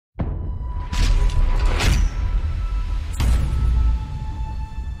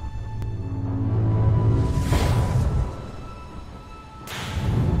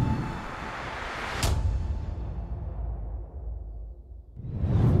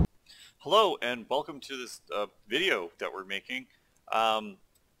Hello and welcome to this video that we're making. Um,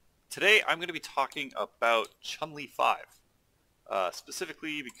 Today I'm going to be talking about Chun-Li 5,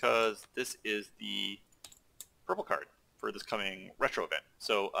 specifically because this is the purple card for this coming retro event.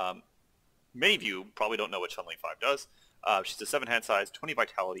 So many of you probably don't know what Chun-Li 5 does. She's a 7 hand size, 20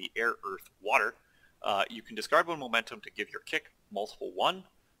 vitality, air, earth, water. You can discard 1 momentum to give your kick multiple 1.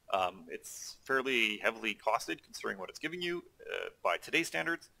 It's fairly heavily costed considering what it's giving you by today's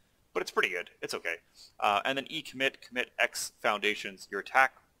standards, but it's pretty good. It's okay. And then commit X foundations. Your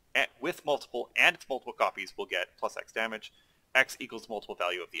attack with its multiple copies will get plus X damage. X equals multiple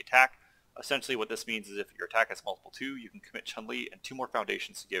value of the attack. Essentially what this means is if your attack has multiple 2, you can commit Chun-Li and 2 more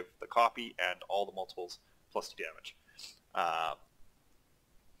foundations to give the copy and all the multiples plus 2 damage.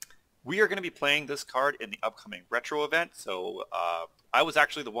 We are going to be playing this card in the upcoming retro event, so I was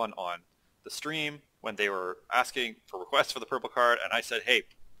actually the one on the stream when they were asking for requests for the purple card, and I said, hey,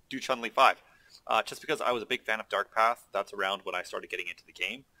 do Chun-Li 5. Just because I was a big fan of Dark Path. That's around when I started getting into the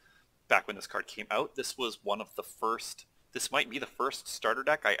game. Back when this card came out, this was one of the first, this might be the first starter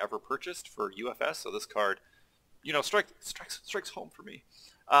deck I ever purchased for UFS, so this card, you know, strikes home for me.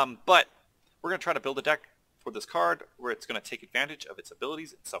 But we're going to try to build a deck for this card where it's going to take advantage of its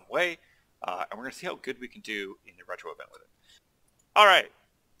abilities in some way, and we're going to see how good we can do in the retro event with it. Alright,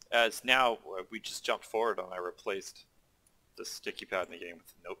 as now we just jumped forward and I replaced the sticky pad in the game with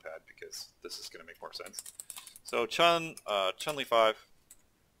the notepad because this is going to make more sense. So Chun-Li 5,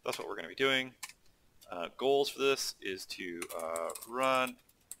 that's what we're going to be doing. Goals for this is to run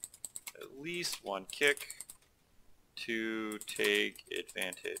at least 1 kick to take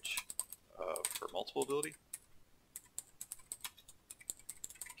advantage of her multiple ability.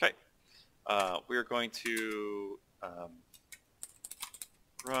 Okay, we are going to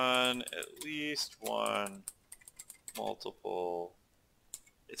run at least 1 multiple.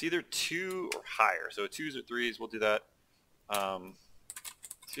 It's either 2 or higher, so 2s or 3s, we'll do that.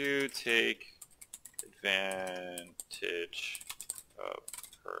 To take advantage of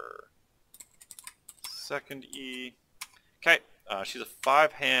her second E. Okay, she's a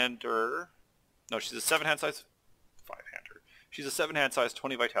 5-hander. No, she's a 7 hand size 5-hander. She's a 7 hand size,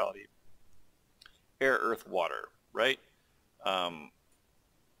 20 vitality. Air, earth, water, right?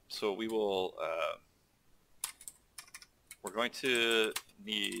 So we will, we're going to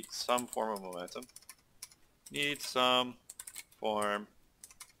need some form of momentum. Need some form,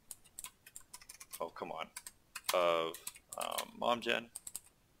 oh come on, of mom gen.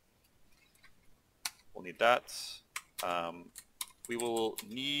 We'll need that. We will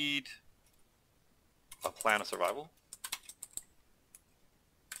need a plan of survival.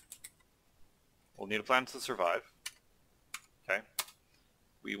 We'll need a plan to survive. Okay.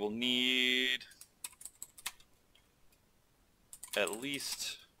 We will need at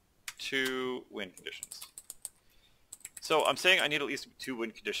least 2 win conditions. So I'm saying I need at least 2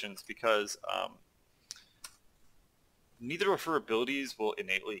 win conditions because neither of her abilities will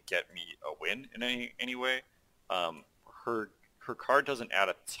innately get me a win in any way. Her card doesn't add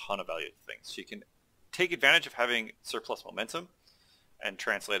a ton of value to things. She can take advantage of having surplus momentum and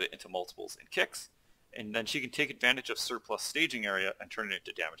translate it into multiples and kicks, and then she can take advantage of surplus staging area and turn it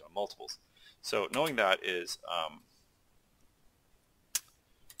into damage on multiples. So knowing that is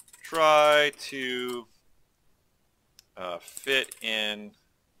try to fit in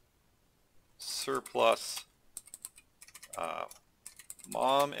surplus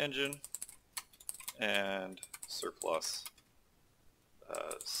mom engine and surplus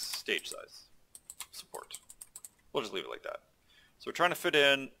stage size support. We'll just leave it like that. So we're trying to fit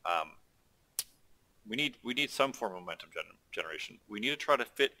in, we need some form of momentum generation. We need to try to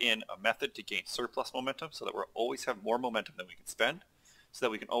fit in a method to gain surplus momentum so that we'll always have more momentum than we can spend, so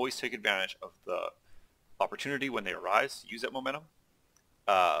that we can always take advantage of the opportunity when they arise to use that momentum.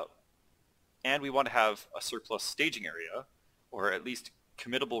 And we want to have a surplus staging area, or at least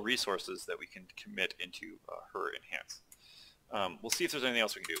committable resources that we can commit into her enhance. We'll see if there's anything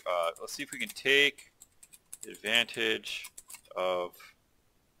else we can do. Let's see if we can take advantage of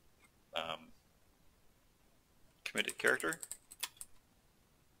committed character.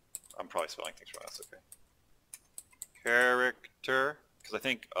 I'm probably spelling things wrong, that's okay. Character, because I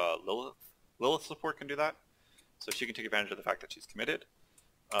think Lilith support can do that. So she can take advantage of the fact that she's committed.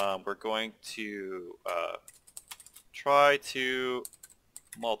 We're going to try to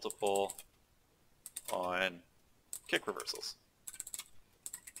multiple on kick reversals.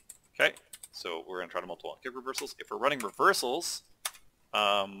 Okay, so we're going to try to multiple on kick reversals. If we're running reversals,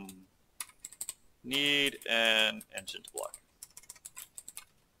 need an engine to block.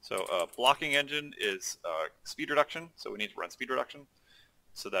 So blocking engine is speed reduction, so we need to run speed reduction.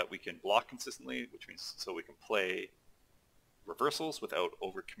 so that we can block consistently, which means so we can play reversals without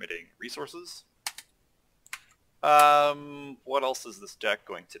overcommitting resources. What else is this deck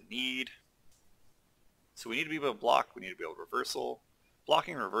going to need? So we need to be able to block, we need to be able to reversal.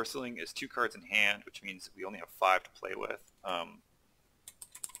 Blocking and reversaling is 2 cards in hand, which means we only have 5 to play with.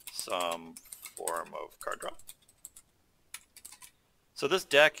 Some form of card draw. So this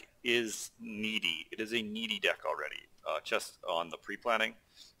deck is needy. It is a needy deck already, just on the pre-planning.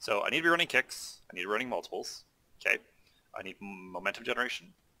 So I need to be running kicks, I need to be running multiples, okay? I need momentum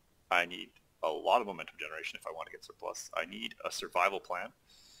generation. I need a lot of momentum generation if I want to get surplus. I need a survival plan.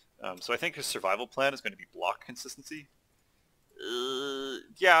 So I think his survival plan is going to be block consistency.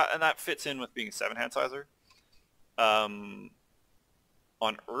 Yeah, and that fits in with being a 7-hand sizer. On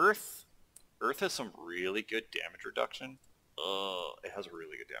Earth, Earth has some really good damage reduction. It has a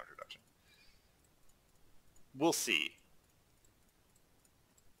really good damage reduction. We'll see.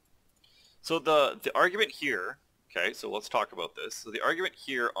 So the argument here, okay, so let's talk about this. So the argument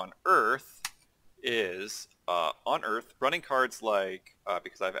here on Earth is, on Earth, running cards like,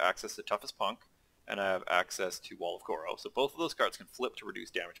 because I have access to Toughest Punk, and I have access to Wall of Koro, so both of those cards can flip to reduce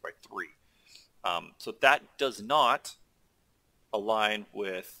damage by 3. So that does not align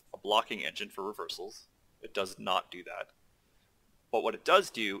with a blocking engine for reversals. It does not do that. But what it does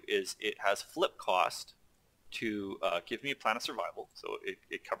do is it has flip cost to give me a plan of survival. So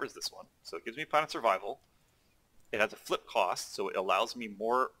it covers this one. So it gives me a plan of survival. It has a flip cost, so it allows me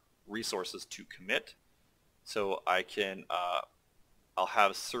more resources to commit. So I can, I'll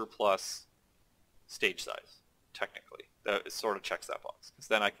have surplus stage size, technically. It sort of checks that box, because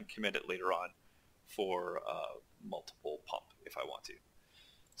then I can commit it later on for multiple pump if I want to.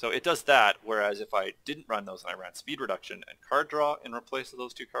 So it does that, whereas if I didn't run those and I ran speed reduction and card draw in replace of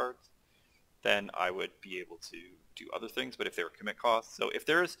those 2 cards, then I would be able to do other things, but if they were commit costs. So if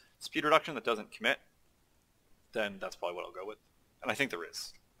there's speed reduction that doesn't commit, then that's probably what I'll go with. And I think there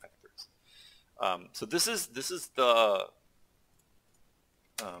is. So this is the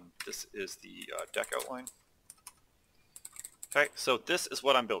deck outline. Okay, so this is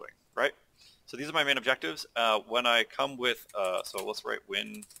what I'm building, right? So these are my main objectives. When I come with, so let's write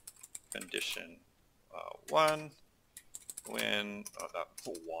win condition 1, win, that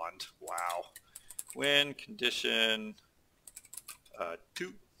wand, wow. Win condition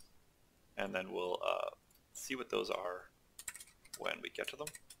 2, and then we'll see what those are when we get to them.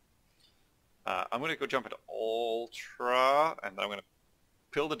 I'm going to go jump into Ultra, and then I'm going to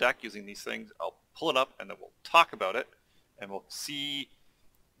build a deck using these things. I'll pull it up, and then we'll talk about it, and we'll see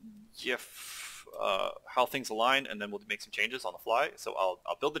if how things align, and then we'll make some changes on the fly. So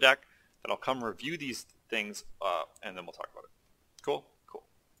I'll build the deck, then I'll come review these things, and then we'll talk about it. Cool? Cool.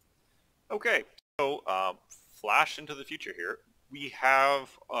 Okay, so flash into the future here. We have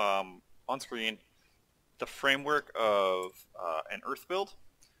on screen the framework of an Earth build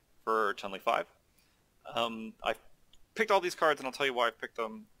for Chun-Li 5. I picked all these cards, and I'll tell you why I picked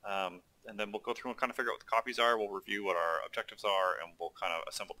them, and then we'll go through and kind of figure out what the copies are. We'll review what our objectives are, and we'll kind of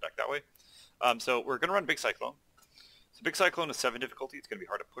assemble the deck that way. So we're going to run Big Cyclone. So Big Cyclone is 7 difficulty. It's going to be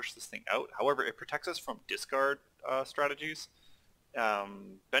hard to push this thing out. However, it protects us from discard strategies.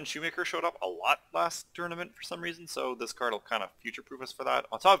 Ben Shoemaker showed up a lot last tournament for some reason, so this card will kind of future-proof us for that.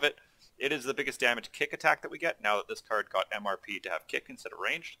 On top of it, it is the biggest damage kick attack that we get now that this card got MRP to have kick instead of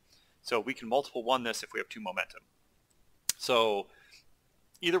ranged. So we can multiple one this if we have 2 momentum. So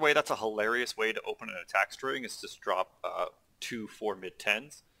either way, that's a hilarious way to open an attack string, is just drop 2 4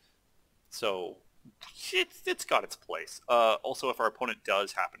 mid-10s. So it's got its place. Also, if our opponent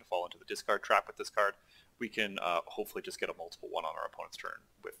does happen to fall into the discard trap with this card, we can hopefully just get a multiple one on our opponent's turn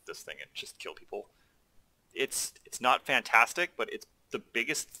with this thing and just kill people. It's not fantastic, but it's the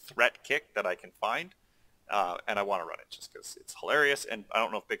biggest threat kick that I can find, and I want to run it just because it's hilarious, and I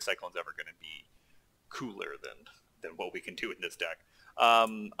don't know if Big Cyclone's ever going to be cooler than what we can do in this deck.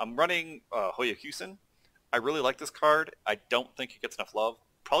 I'm running Hoyakusen. I really like this card. I don't think it gets enough love,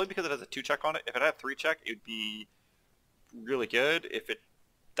 probably because it has a 2-check on it. If it had a 3-check, it would be really good. If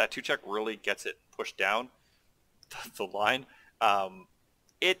that 2-check really gets it pushed down the line.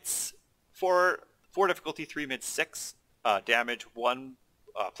 It's 4 difficulty, 3 mid 6 damage, 1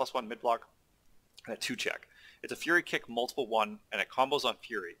 +1 mid block, and a 2-check. It's a Fury kick multiple 1, and it combos on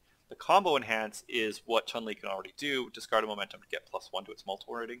Fury. The combo enhance is what Chun-Li can already do, discard a momentum to get +1 to its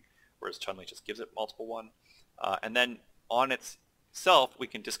multiple rating, whereas Chun-Li just gives it multiple 1. And then on itself, we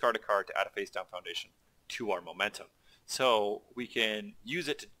can discard a card to add a face down foundation to our momentum. So we can use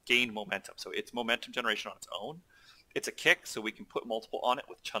it to gain momentum. So it's momentum generation on its own. It's a kick, so we can put multiple on it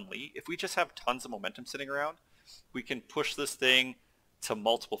with Chun-Li. If we just have tons of momentum sitting around, we can push this thing to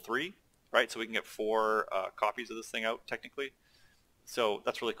multiple 3, right? So we can get 4 copies of this thing out technically. So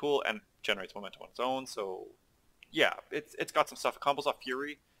that's really cool and generates momentum on its own. So yeah, it's got some stuff. It combos off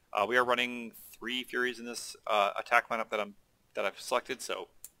Fury. We are running 3 Furies in this attack lineup that I've selected. So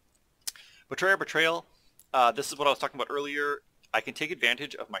Betrayal. This is what I was talking about earlier. I can take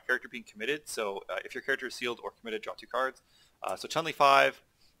advantage of my character being committed. So if your character is sealed or committed, draw 2 cards. So Chun-Li 5,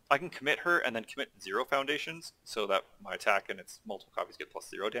 I can commit her and then commit 0 foundations so that my attack and its multiple copies get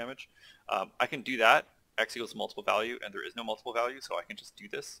 +0 damage. I can do that. X equals multiple value, and there is no multiple value, so I can just do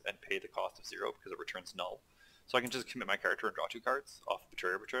this and pay the cost of 0 because it returns null. So I can just commit my character and draw 2 cards off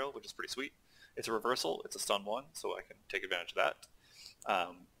Betrayal, which is pretty sweet. It's a reversal. It's a stun 1, so I can take advantage of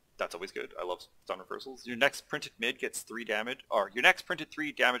that. That's always good. I love stun reversals. Your next printed mid gets 3 damage, or your next printed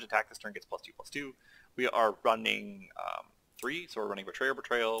 3 damage attack this turn gets +2/+2. We are running 3, so we're running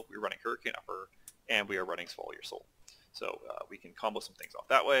Betrayal, we're running Hurricane Upper, and we are running Swallow Your Soul. So we can combo some things off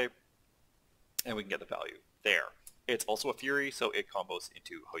that way, and we can get the value there. It's also a Fury, so it combos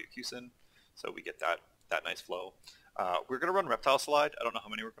into Hoyokusen, so we get that nice flow. We're going to run Reptile Slide. I don't know how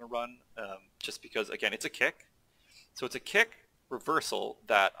many we're going to run, just because, again, it's a kick. So it's a kick reversal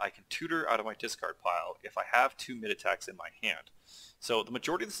that I can tutor out of my discard pile if I have 2 mid attacks in my hand. So the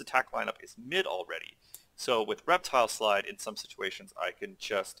majority of this attack lineup is mid already. So with Reptile Slide, in some situations, I can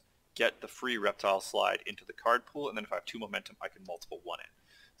just get the free Reptile Slide into the card pool, and then if I have 2 momentum, I can multiple 1 it.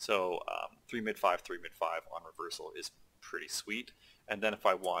 So 3 mid 5, 3 mid 5 on reversal is pretty sweet. And then if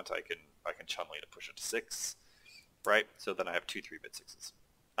I want, I can Chun-Li to push it to 6, right? So then I have 2 3 mid 6s.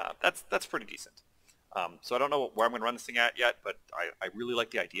 That's pretty decent. So I don't know where I'm going to run this thing at yet, but I really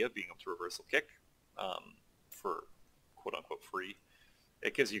like the idea of being able to reversal kick for quote-unquote free.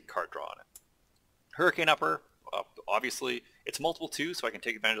 It gives you card draw on it. Hurricane Upper, obviously, it's multiple 2, so I can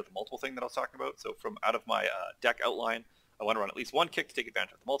take advantage of the multiple thing that I was talking about. So from out of my deck outline, I want to run at least 1 kick to take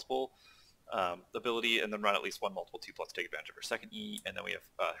advantage of the multiple ability, and then run at least 1 multiple 2+ to take advantage of her second E, and then we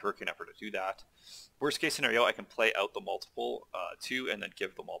have Hurricane Upper to do that. Worst case scenario, I can play out the multiple 2 and then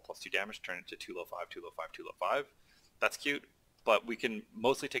give them all +2 damage, turn into 2 low 5, 2 low 5, 2 low 5. That's cute, but we can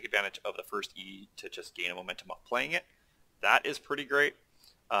mostly take advantage of the first E to just gain a momentum off playing it. That is pretty great,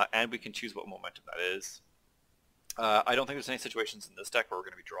 and we can choose what momentum that is. I don't think there's any situations in this deck where we're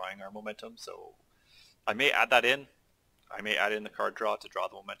going to be drawing our momentum, so I may add that in. I may add in the card draw to draw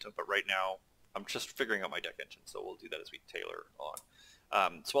the momentum, but right now I'm just figuring out my deck engine, so we'll do that as we tailor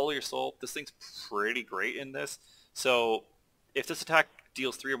on. Swallow Your Soul. This thing's pretty great in this. So if this attack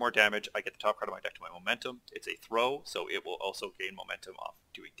deals 3 or more damage, I get the top card of my deck to my momentum. It's a throw, so it will also gain momentum off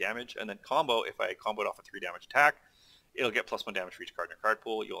doing damage. And then combo, if I combo it off a 3 damage attack, it'll get +1 damage for each card in your card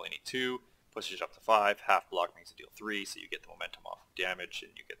pool. You only need 2. Pushes it up to 5. Half block makes it deal 3, so you get the momentum off of damage,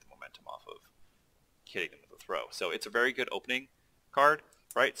 and you get the momentum off of hitting them with a throw. So it's a very good opening card,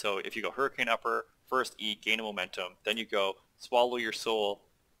 right? So if you go Hurricane Upper, first E, gain a momentum, then you go Swallow Your Soul,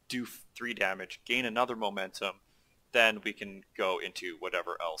 do 3 damage, gain another momentum, then we can go into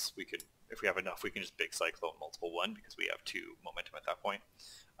whatever else we could. If we have enough, we can just big Cyclone multiple 1 because we have 2 momentum at that point.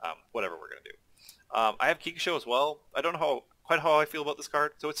 Whatever we're going to do. I have Kikisho as well. I don't know quite how I feel about this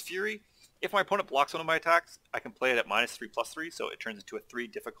card. So it's Fury. If my opponent blocks one of my attacks, I can play it at -3/+3, so it turns into a 3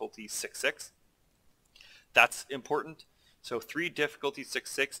 difficulty 6/6. That's important. So 3 difficulty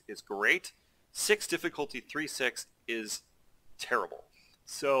 6/6 is great. 6 difficulty 3/6 is terrible.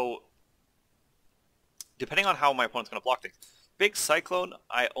 So depending on how my opponent's going to block things. Big Cyclone,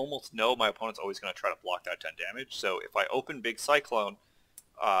 I almost know my opponent's always going to try to block that 10 damage. So if I open Big Cyclone,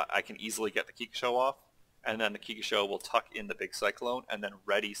 I can easily get the Kikisho off, and then the Kikisho will tuck in the Big Cyclone and then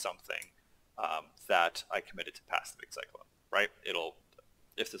ready something that I committed to pass the Big Cyclone, right?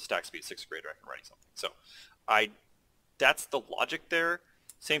 If the stack speed 6 or greater, I can ready something. So that's the logic there.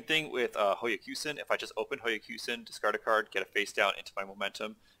 Same thing with Hoyokusen. If I just open Hoyokusen, discard a card, get a face down into my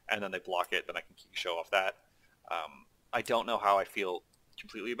momentum, and then they block it, then I can Kikisho off that. I don't know how I feel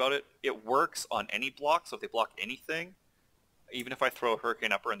completely about it. It works on any block, so if they block anything, even if I throw a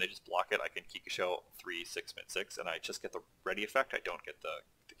Hurricane Upper and they just block it, I can Kikisho 3, 6, mid 6, and I just get the ready effect. I don't get the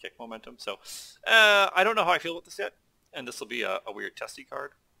kick momentum. So I don't know how I feel about this yet, and this will be a weird testy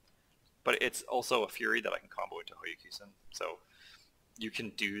card. But it's also a Fury that I can combo into Hoyokusen. So you can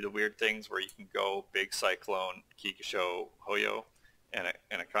do the weird things where you can go Big Cyclone, Kikisho, Hoyo, and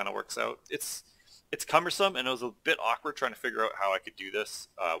it kind of works out. It's cumbersome, and it was a bit awkward trying to figure out how I could do this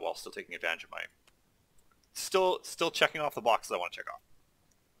while still taking advantage of my... Still checking off the boxes I want to check off.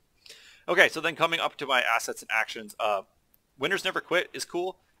 Okay, so then coming up to my assets and actions, Winners Never Quit is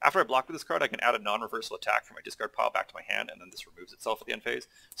cool. After I block with this card, I can add a non-reversal attack from my discard pile back to my hand, and then this removes itself at the end phase.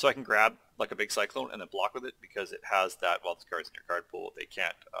 So I can grab like a big Cyclone and then block with it because it has that, while this card's in your card pool, they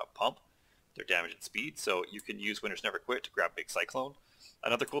can't pump their damage and speed. So you can use Winners Never Quit to grab big Cyclone.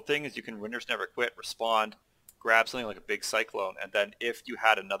 Another cool thing is you can Winners Never Quit, respond, grab something like a big Cyclone, and then if you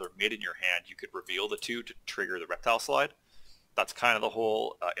had another mid in your hand, you could reveal the two to trigger the Reptile Slide. That's kind of the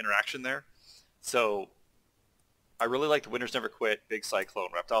whole interaction there. So I really like the Winners Never Quit, Big Cyclone,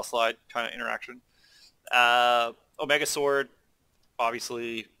 Reptile Slide kind of interaction. Omega Sword,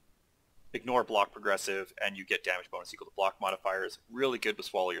 obviously, ignore block progressive, and you get damage bonus equal to block modifiers. Really good with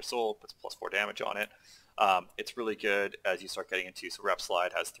Swallow Your Soul, puts +4 damage on it. It's really good as you start getting into, so Rep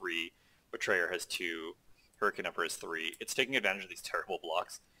Slide has 3, Betrayer has 2, Hurricane Emperor has 3. It's taking advantage of these terrible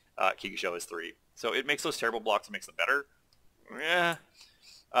blocks. Kikusho has 3. So it makes those terrible blocks, it makes them better.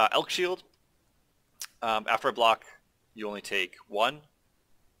 Elk Shield. After I block, you only take 1,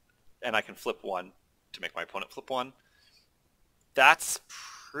 and I can flip 1 to make my opponent flip 1. That's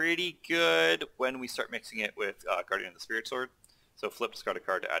pretty good when we start mixing it with Guardian of the Spirit Sword. So flip, discard a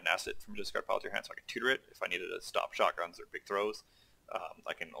card to add an asset from your discard pile to your hand so I can tutor it. If I needed to stop shotguns or big throws,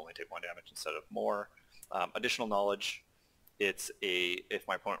 I can only take 1 damage instead of more. Additional knowledge, it's if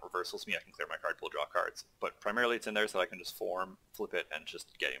my opponent reversals me, I can clear my card pool, draw cards. But primarily it's in there so that I can just form, flip it, and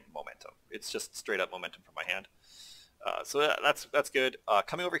just get momentum. It's just straight up momentum from my hand. So that's good.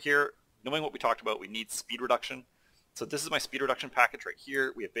 Coming over here, knowing what we talked about, we need speed reduction. So this is my speed reduction package right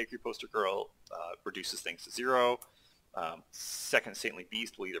here. We have Bakery Poster Girl, reduces things to 0. Second Saintly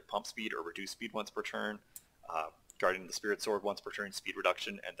Beast will either pump speed or reduce speed once per turn. Guardian of the Spirit Sword once per turn, speed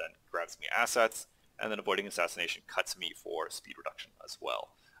reduction, and then grabs me assets. And then Avoiding Assassination cuts me for speed reduction as well.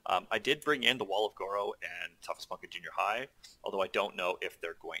 I did bring in the Wall of Goro and Toughest Punk in Junior High, although I don't know if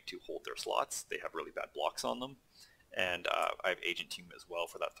they're going to hold their slots. They have really bad blocks on them. And I have Agent Team as well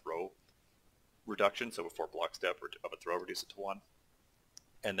for that throw reduction, so before block step of a throw, reduce it to 1.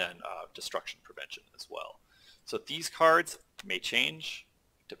 And then Destruction Prevention as well. So these cards may change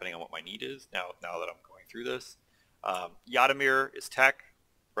depending on what my need is now that I'm going through this. Yadamir is tech,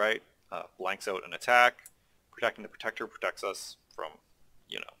 right? Blanks out an attack. Protecting the Protector protects us from,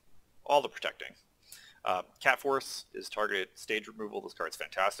 all the protecting. Cat Force is targeted stage removal. This card's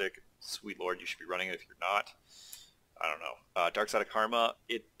fantastic. Sweet Lord, you should be running it if you're not. I don't know. Dark Side of Karma,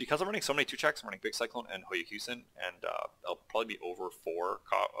 because I'm running so many 2-checks, I'm running Big Cyclone and Hoyakusen, and I'll probably be over 4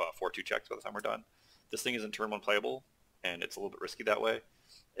 2-checks by the time we're done. This thing isn't turn 1 playable, and it's a little bit risky that way.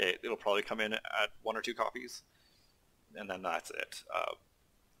 It'll probably come in at 1 or 2 copies, and then that's it.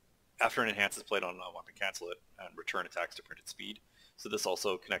 After an enhance is played on one can cancel it and return attacks to printed speed. So this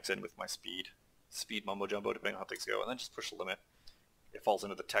also connects in with my speed mumbo jumbo depending on how things go, and then just push the limit. It falls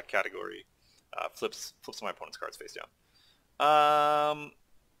into the tech category. Flips my opponent's cards face down.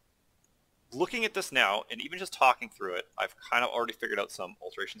 Looking at this now, and even just talking through it, I've kind of already figured out some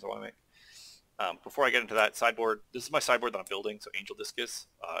alterations I want to make. Before I get into that, sideboard, this is my sideboard that I'm building, so Angel Discus,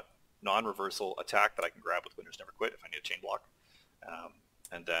 non-reversal attack that I can grab with Winners Never Quit if I need a chain block,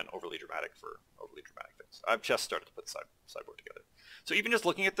 and then Overly Dramatic for overly dramatic things. I've just started to put the sideboard together. So even just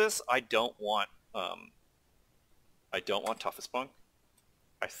looking at this, I don't want Toughest Punk.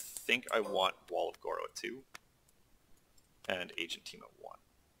 I think I want Wall of Goro at 2 and Agent Team at 1.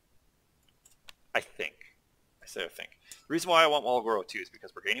 I think. I say I think. The reason why I want Wall of Goro at 2 is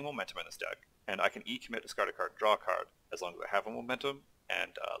because we're gaining momentum in this deck, and I can commit, discard a card, and draw a card as long as I have a momentum,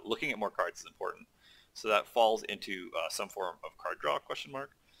 and looking at more cards is important. So that falls into some form of card draw, question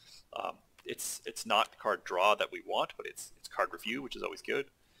mark. It's not card draw that we want, but it's card review, which is always good.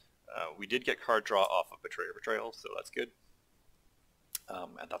 We did get card draw off of Betrayal, so that's good.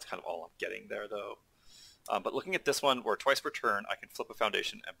 And that's kind of all I'm getting there, though. But looking at this one, where twice per turn I can flip a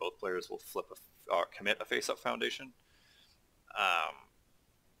foundation, and both players will commit a face-up foundation.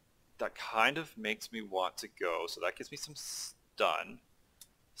 That kind of makes me want to go, so that gives me some stun.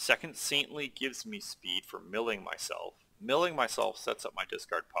 Second Saintly gives me speed for milling myself. Milling myself sets up my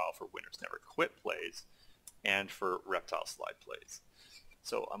discard pile for Winners Never Quit plays, and for Reptile Slide plays.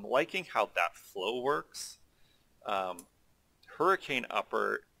 So I'm liking how that flow works. Hurricane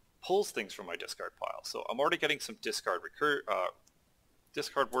Upper pulls things from my discard pile. So I'm already getting some discard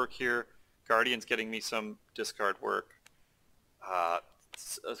work here. Guardian's getting me some discard work.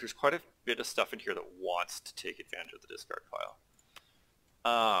 There's quite a bit of stuff in here that wants to take advantage of the discard pile.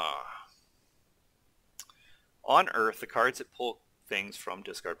 On Earth, the cards that pull things from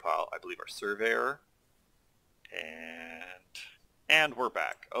discard pile, I believe, are Surveyor, and we're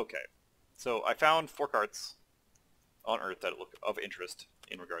back. Okay, so I found 4 cards on Earth that look of interest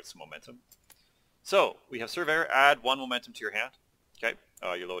in regards to momentum. So we have Surveyor, add 1 momentum to your hand. Okay,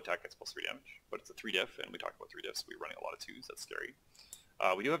 your low attack gets plus 3 damage, but it's a 3 diff, and we talked about 3 diffs, so we're running a lot of 2s, that's scary.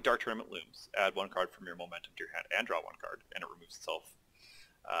 We do have Dark Tournament Looms. Add 1 card from your momentum to your hand and draw 1 card, and it removes itself.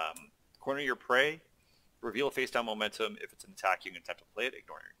 Corner your prey, reveal a face down momentum. If it's an attack, you can attempt to play it,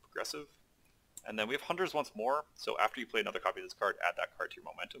 ignoring your progressive. And then we have Hunters once more, so after you play another copy of this card, add that card to your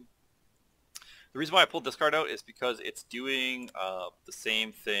momentum. The reason why I pulled this card out is because it's doing the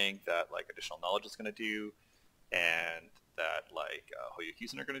same thing that like Additional Knowledge is going to do, and that like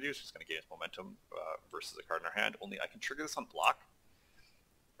Hoyokusen are going to do. It's just going to gain its momentum versus a card in our hand. Only I can trigger this on block,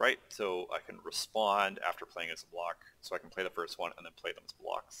 right? So I can respond after playing as a block. So I can play the first one and then play them as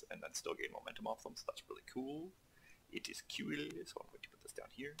blocks and then still gain momentum off them. So that's really cool. It is cool. So I'm going to put this down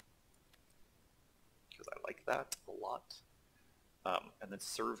here because I like that a lot. And then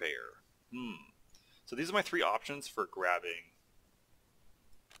Surveyor. So these are my 3 options for grabbing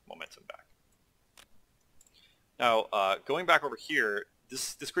momentum back. Now, going back over here,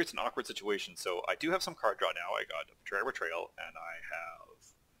 this creates an awkward situation. So I do have some card draw now. I got a Betrayal, and I have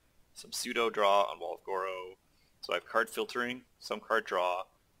some pseudo draw on Wall of Goro. So I have card filtering, some card draw.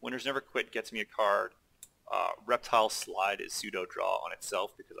 Winners Never Quit gets me a card. Reptile Slide is pseudo draw on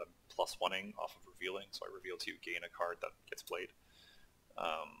itself because I'm +1ing off of revealing. So I reveal to gain a card that gets played.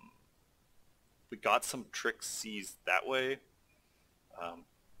 We got some trick C's that way.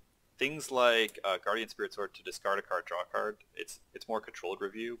 Things like Guardian Spirit Sword to discard a card, draw a card. It's more controlled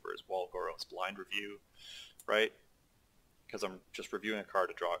review, whereas Wall of Goro is blind review, right? Because I'm just reviewing a card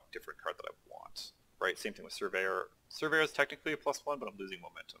to draw a different card that I want, right? Same thing with Surveyor. Surveyor is technically a +1, but I'm losing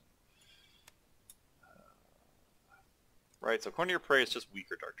momentum. Right, so Corner Your Prey is just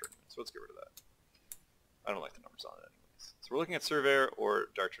weaker Dark Tournament, so let's get rid of that. I don't like the numbers on it anyways. So we're looking at Surveyor or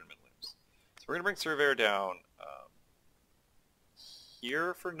Dark Tournament Looms. So we're going to bring Surveyor down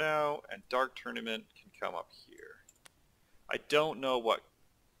here for now, and Dark Tournament can come up here. I don't know what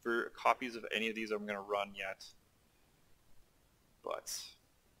copies of any of these I'm going to run yet, but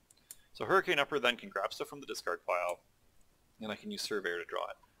so Hurricane Upper then can grab stuff from the discard pile, and I can use Surveyor to draw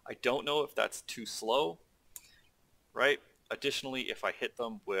it. I don't know if that's too slow, right? Additionally, if I hit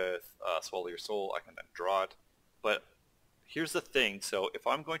them with Swallow Your Soul, I can then draw it. But here's the thing, so if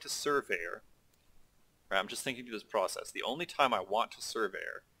I'm going to Surveyor, I'm just thinking through this process. The only time I want to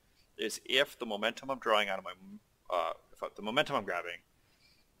Surveyor is if the momentum I'm drawing out of my, the momentum I'm grabbing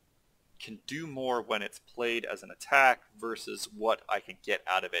can do more when it's played as an attack versus what I can get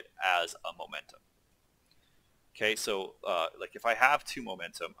out of it as a momentum. Okay, so like if I have 2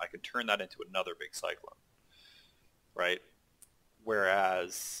 momentum, I can turn that into another big cyclone, right?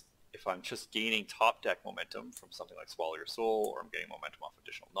 Whereas if I'm just gaining top deck momentum from something like Swallow Your Soul, or I'm getting momentum off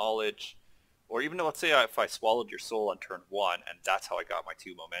Additional Knowledge, or even let's say if I swallowed your soul on turn 1 and that's how I got my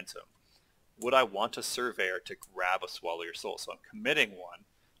 2 momentum, would I want a Surveyor to grab a Swallow Your Soul? So I'm committing 1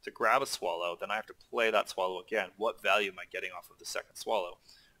 to grab a swallow, then I have to play that swallow again. What value am I getting off of the second swallow?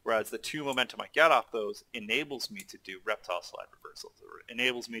 Whereas the 2 momentum I get off those enables me to do Reptile Slide reversals, or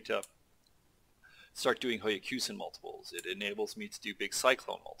enables me to start doing Hoyokusen multiples. It enables me to do big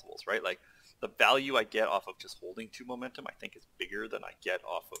Cyclone multiples, right? Like the value I get off of just holding 2 momentum I think is bigger than I get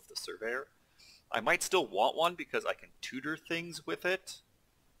off of the Surveyor. I might still want one because I can tutor things with it.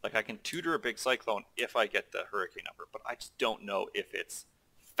 Like I can tutor a big Cyclone if I get the Hurricane Upper, but I just don't know if it's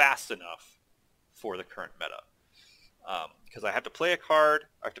fast enough for the current meta. Because I have to play a card,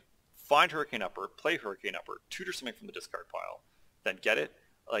 I have to find Hurricane Upper, play Hurricane Upper, tutor something from the discard pile, then get it.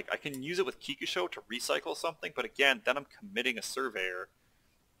 Like I can use it with Kikusho to recycle something, but again, then I'm committing a Surveyor.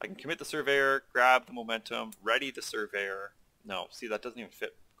 I can commit the Surveyor, grab the momentum, ready the Surveyor. No, see, that doesn't even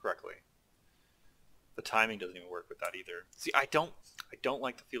fit correctly. The timing doesn't even work with that either. See, I don't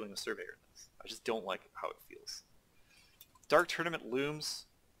like the feeling of Surveyor in this. I just don't like how it feels. Dark Tournament Looms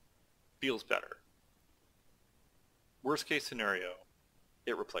feels better. Worst case scenario,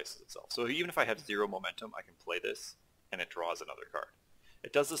 it replaces itself. So even if I have 0 momentum, I can play this and it draws another card.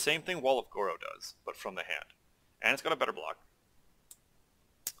 It does the same thing Wall of Goro does, but from the hand. And it's got a better block.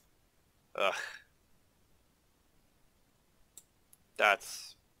 Ugh.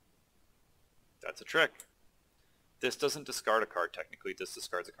 That's a trick. This doesn't discard a card technically, this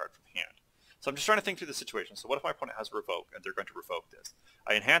discards a card from hand. So I'm just trying to think through the situation. So what if my opponent has Revoke and they're going to revoke this?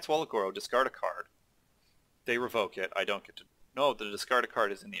 I enhance Wall of Goro, discard a card. They revoke it. I don't get to... No, the discard a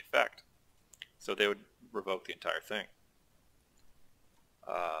card is in the effect. So they would revoke the entire thing.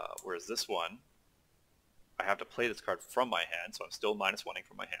 Whereas this one, I have to play this card from my hand, so I'm still -1ing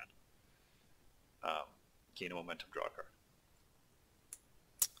from my hand. Gain a momentum, draw a card.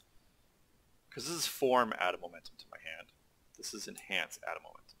 Because this is form, add a momentum to my hand. This is enhance, add a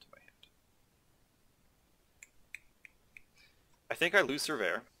momentum to my hand. I think I lose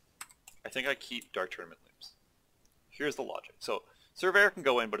Surveyor. I think I keep Dark Tournament Looms. Here's the logic. So Surveyor can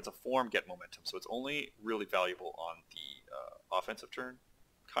go in, but it's a form get momentum, so it's only really valuable on the offensive turn,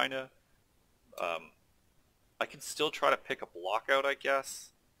 kind of. I can still try to pick a block out, I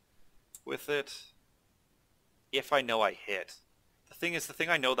guess, with it, if I know I hit. The thing is, the thing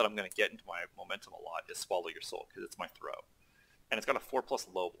I know that I'm going to get into my momentum a lot is Swallow Your Soul, because it's my throw. And it's got a 4+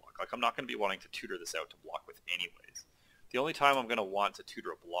 low block. Like, I'm not going to be wanting to tutor this out to block with anyways. The only time I'm going to want to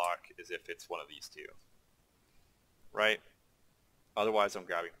tutor a block is if it's one of these two. Right? Otherwise, I'm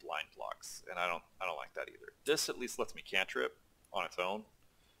grabbing blind blocks, and I don't like that either. This at least lets me cantrip on its own.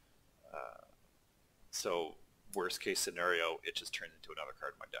 So worst case scenario, it just turns into another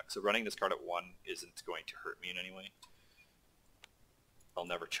card in my deck. So running this card at 1 isn't going to hurt me in any way. I'll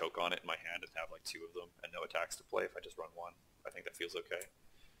never choke on it in my hand and have like 2 of them and no attacks to play if I just run 1. I think that feels okay.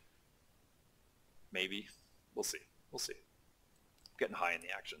 Maybe. We'll see. We'll see. I'm getting high in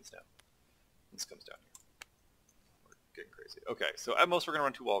the actions now. This comes down here. We're getting crazy. Okay, so at most we're going to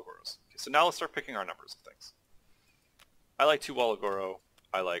run 2 Walagoros. Okay, so now let's start picking our numbers of things. I like 2 Walagoro.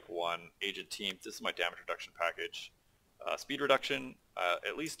 I like 1 Agent Team. This is my damage reduction package. Speed reduction,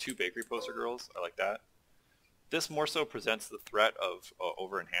 at least 2 Bakery Poster Girls. I like that. This more so presents the threat of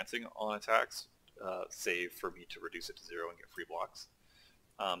over-enhancing on attacks, save for me to reduce it to 0 and get free blocks.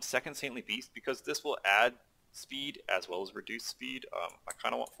 Second Saintly Beast, because this will add speed as well as reduce speed. I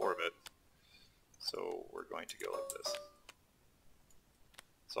kind of want 4 of it. So we're going to go like this.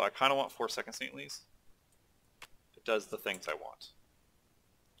 So I kind of want 4 Second Saintlies. It does the things I want.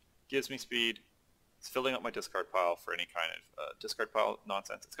 Gives me speed. It's filling up my discard pile for any kind of discard pile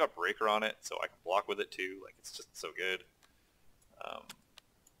nonsense. It's got Breaker on it, so I can block with it too. Like, it's just so good.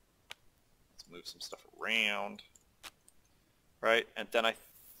 Let's move some stuff around. Right, and then I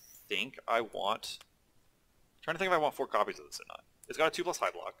think I want... I'm trying to think if I want 4 copies of this or not. It's got a 2+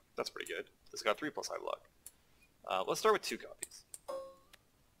 high block. That's pretty good. It's got 3+ high block. Let's start with 2 copies.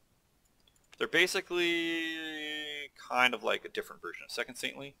 They're basically kind of like a different version of Second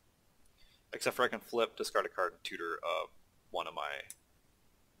Saintly. Except for I can flip, discard a card, and tutor one of my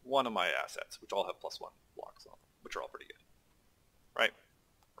assets, which all have +1 blocks on them, which are all pretty good. Right?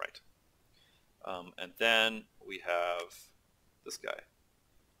 Right. And then we have this guy.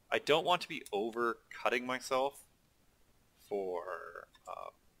 I don't want to be over-cutting myself for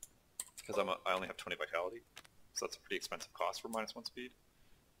because I only have 20 vitality, so that's a pretty expensive cost for -1 speed.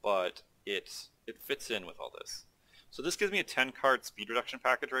 But it fits in with all this. So this gives me a 10-card speed reduction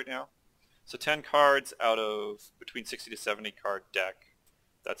package right now. So 10 cards out of between 60 to 70 card deck,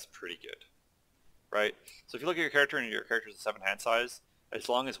 that's pretty good, right? So if you look at your character and your character's a 7 hand size, as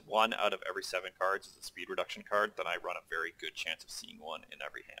long as 1 out of every 7 cards is a speed reduction card, then I run a very good chance of seeing 1 in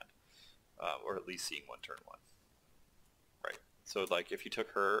every hand, or at least seeing 1 turn 1, right? So like if you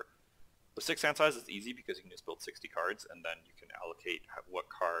took her, with 6 hand size, it's easy because you can just build 60 cards, and then you can allocate what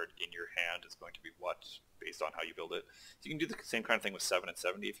card in your hand is going to be what based on how you build it. So you can do the same kind of thing with 7 and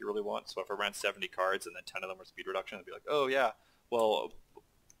 70 if you really want. So if I ran 70 cards and then 10 of them were speed reduction, I'd be like, oh yeah, well,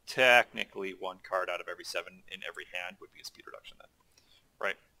 technically 1 card out of every 7 in every hand would be a speed reduction then,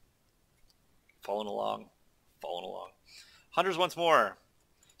 right? Following along, following along. Hunters once more.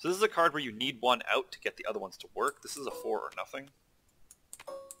 So this is a card where you need 1 out to get the other ones to work. This is a 4 or nothing.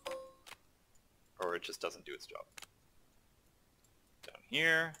 Or it just doesn't do its job. Down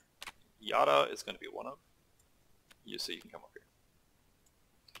here, Yada is going to be one of. So you can come up here.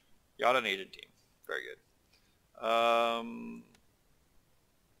 Yada and Agent Team. Very good.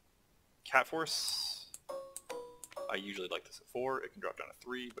 Cat Force. I usually like this at 4. It can drop down to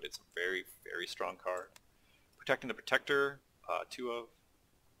 3, but it's a very, very strong card. Protecting the Protector. 2 of.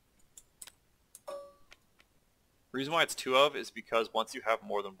 The reason why it's 2 of is because once you have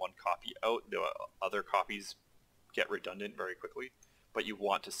more than 1 copy out, the other copies get redundant very quickly, but you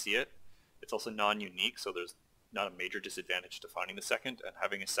want to see it. It's also non-unique, so there's not a major disadvantage to finding the second, and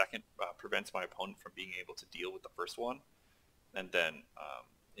having a second prevents my opponent from being able to deal with the first one. And then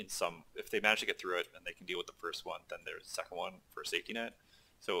if they manage to get through it and they can deal with the first one, then there's a second one for a safety net.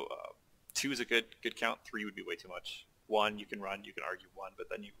 So 2 is a good count. 3 would be way too much. 1 you can run, you can argue 1, but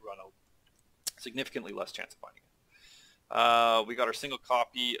then you run a significantly less chance of finding it. We got our single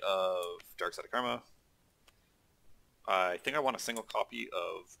copy of Dark Side of Karma. I think I want a single copy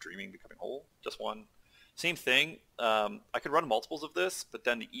of Dreaming Becoming Whole, just 1. Same thing, I could run multiples of this, but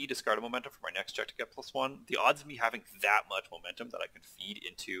then the E discard a momentum for my next check to get +1. The odds of me having that much momentum that I can feed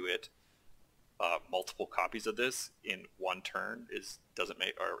into it multiple copies of this in 1 turn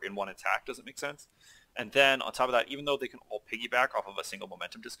or in 1 attack doesn't make sense. And then on top of that, even though they can all piggyback off of a single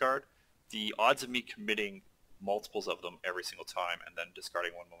momentum discard, the odds of me committing multiples of them every single time and then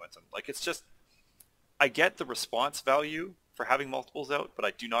discarding one momentum. Like, it's just, I get the response value for having multiples out, but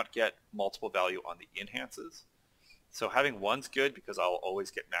I do not get multiple value on the enhances. So having one's good because I'll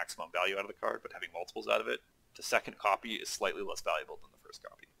always get maximum value out of the card, but having multiples out of it, the second copy is slightly less valuable than the first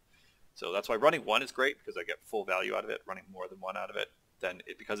copy. So that's why running one is great because I get full value out of it. Running more than one out of it, then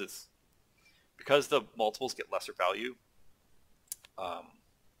because the multiples get lesser value.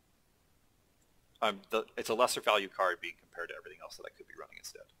 It's a lesser value card being compared to everything else that I could be running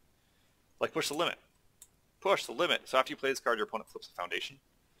instead. Like push the limit. Push the limit. So after you play this card, your opponent flips a foundation.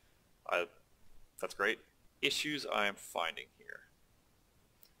 That's great. Issues I am finding here.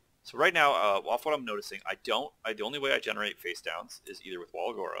 So right now, off what I'm noticing, the only way I generate face downs is either with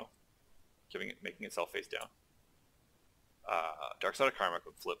Wall of Goro, making itself face down. Dark Side of Karma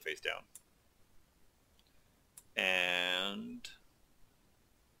would flip face down. And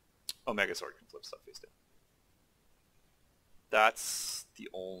Omega Sword can flip stuff face down. That's the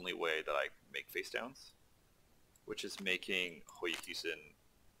only way that I make face downs, which is making Hoyokusen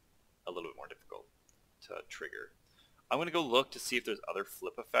a little bit more difficult to trigger. I'm going to go look to see if there's other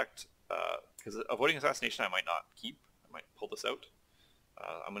flip effect, because avoiding assassination I might not keep. I might pull this out.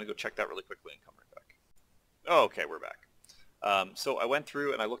 I'm going to go check that really quickly and come right back. Oh, okay, we're back. So I went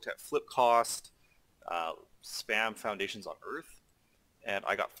through and I looked at flip cost, spam foundations on Earth, and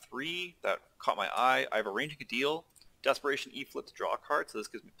I got 3 that caught my eye. I have Arranging a Deal, Desperation E flip to draw a card, so this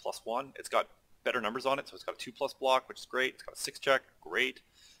gives me +1. It's got better numbers on it, so it's got a 2+ block, which is great. It's got a 6 check, great.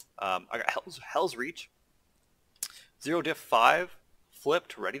 I got Hell's Reach, 0 diff 5, flip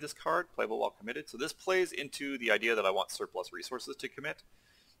to ready this card, playable while committed. So this plays into the idea that I want surplus resources to commit.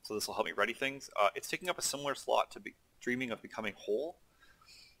 So this will help me ready things. It's taking up a similar slot to Dreaming of Becoming Whole.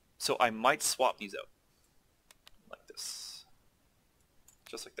 So I might swap these out. Like this.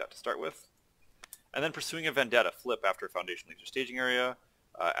 Just like that to start with. And then Pursuing a Vendetta, flip after a foundation leaves your staging area.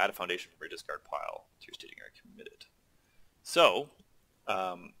 Add a foundation from your discard pile to your staging area committed. So,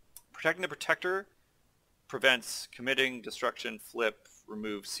 Protecting the Protector prevents committing, destruction, flip,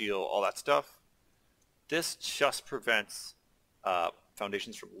 remove, seal, all that stuff. This just prevents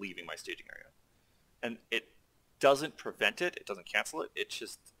foundations from leaving my staging area. And it doesn't prevent it, it doesn't cancel it, it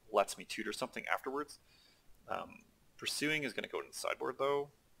just lets me tutor something afterwards. Pursuing is going to go to the sideboard though.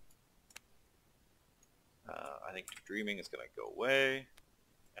 I think Dreaming is going to go away,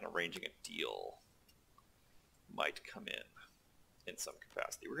 and Arranging a Deal might come in some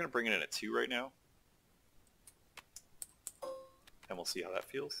capacity. We're going to bring it in at 2 right now, and we'll see how that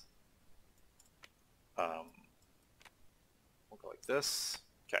feels. We'll go like this.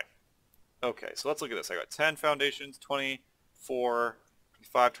 Okay, so let's look at this. I got 10 foundations, 24,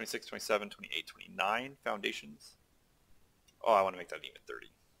 25, 26, 27, 28, 29 foundations. Oh, I want to make that even 30.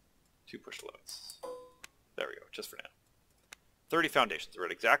 2 push limits. There we go, just for now. 30 foundations. We're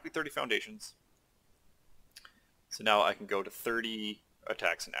at exactly 30 foundations. So now I can go to 30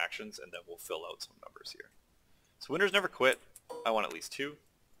 attacks and actions, and then we'll fill out some numbers here. So Winners Never Quit. I want at least 2.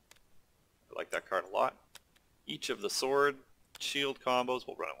 I like that card a lot. Each of the sword, shield combos,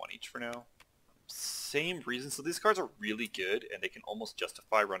 we'll run at 1 each for now. Same reason. So these cards are really good, and they can almost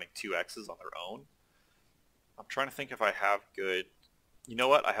justify running 2 X's on their own. I'm trying to think if I have good... You know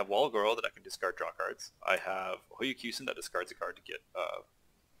what? I have Wall of Goro that I can discard draw cards. I have Hoyokusen that discards a card to get...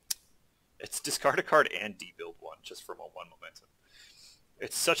 It's discard a card and debuild 1 just for 1 momentum.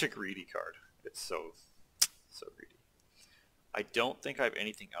 It's such a greedy card. It's so greedy. I don't think I have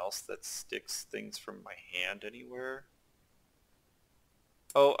anything else that sticks things from my hand anywhere.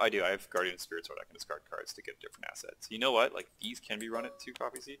 Oh, I do. I have Guardian Spirit Sword. I can discard cards to get different assets. You know what? Like, these can be run at 2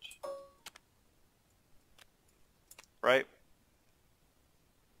 copies each. Right?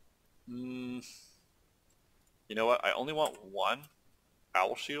 You know what? I only want 1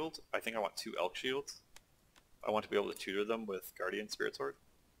 Owl Shield. I think I want 2 Elk Shields. I want to be able to tutor them with Guardian Spirit Sword.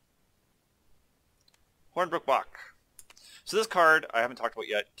 Hornbrook Bach. So this card I haven't talked about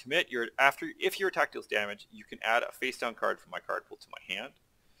yet. Commit your if your attack deals damage, you can add a face down card from my card pool to my hand.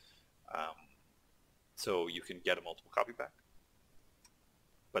 So you can get a multiple copy back.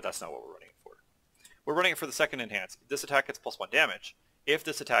 But that's not what we're running it for. We're running it for the second enhance. This attack gets +1 damage. If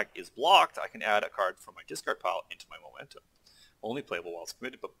this attack is blocked, I can add a card from my discard pile into my momentum. Only playable while it's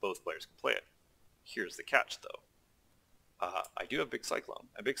committed, but both players can play it. Here's the catch, though. I do have Big Cyclone,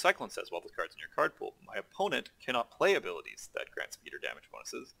 and Big Cyclone says while this card's in your card pool, my opponent cannot play abilities that grant speed or damage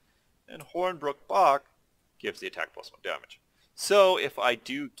bonuses, and Hornbrook Bach gives the attack +1 damage. So if I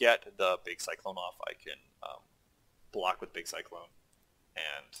do get the Big Cyclone off, I can block with Big Cyclone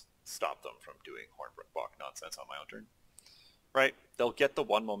and stop them from doing Hornbrook Bach nonsense on my own turn. right? They'll get the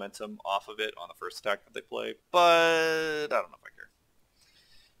 1 momentum off of it on the first attack that they play, but I don't know if I care.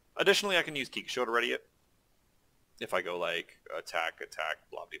 Additionally, I can use Kikisho to ready it. If I go like attack,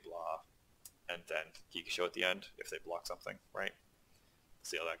 blah, blah, blah, and then Kikisho at the end if they block something, right?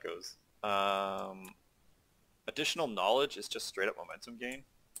 See how that goes. Additional knowledge is just straight up momentum gain.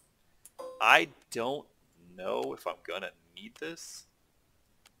 I don't know if I'm gonna need this.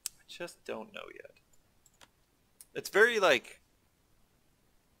 I just don't know yet. It's very like,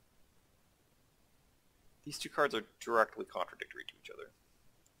 these two cards are directly contradictory to each other.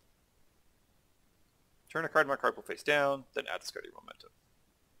 Turn a card in my card pool face down, then add this card to your momentum.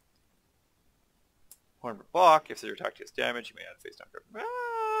 Horned Block, if your attack takes damage, you may add a face down card.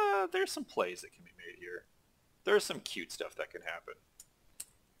 There's some plays that can be made here. There's some cute stuff that can happen.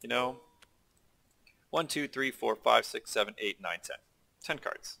 You know? 1, 2, 3, 4, 5, 6, 7, 8, 9, 10. 10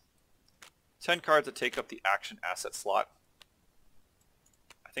 cards. 10 cards that take up the action asset slot.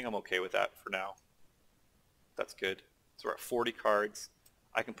 I think I'm okay with that for now. That's good. So we're at 40 cards.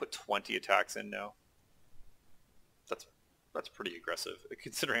 I can put 20 attacks in now. That's pretty aggressive,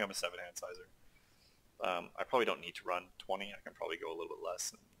 considering I'm a 7-hand sizer. I probably don't need to run 20. I can probably go a little bit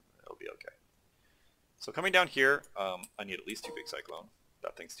less, and it'll be okay. So coming down here, I need at least 2 Big Cyclone.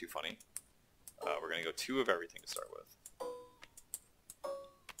 That thing's too funny. We're going to go 2 of everything to start with.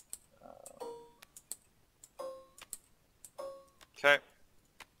 Okay.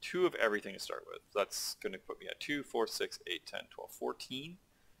 2 of everything to start with. That's going to put me at 2, 4, 6, 8, 10, 12, 14.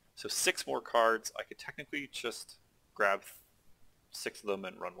 So 6 more cards. I could technically just grab 6 of them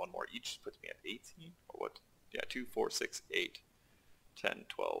and run 1 more each. Puts me at 18. Or what? Yeah, 2, 4, 6, 8, 10,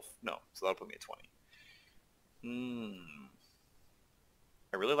 12. No, so that'll put me at 20.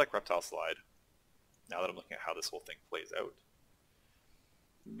 I really like Reptile Slide. Now that I'm looking at how this whole thing plays out.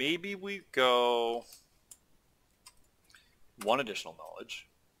 Maybe we go 1 additional knowledge.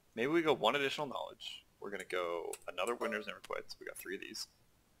 Maybe we go 1 additional knowledge. We're going to go another Winners Never Quits. We got 3 of these.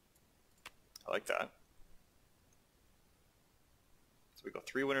 I like that. So we go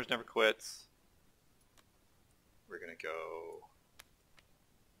 3 Winners Never Quits. We're going to go...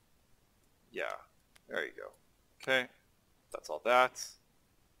 Yeah, there you go. Okay, that's all that.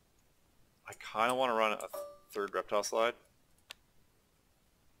 I kind of want to run a 3rd Reptile Slide.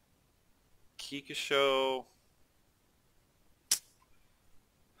 Kikisho...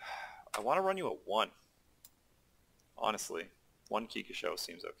 I want to run you a 1. Honestly, 1 Kikisho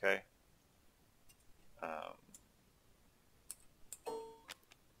seems okay. I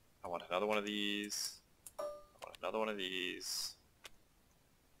want another one of these. I want another one of these.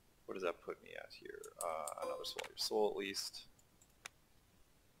 What does that put me at here? Another Swallow Your Soul at least.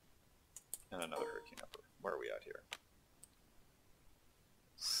 And another Hurricane Upper. Where are we at here?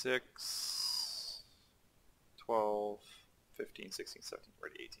 6, 12, 15, 16, 17,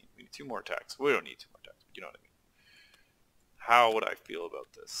 already 18. We need 2 more attacks. We don't need 2 more attacks, but you know what I mean. How would I feel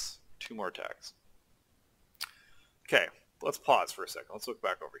about this? 2 more attacks. Okay, let's pause for a second. Let's look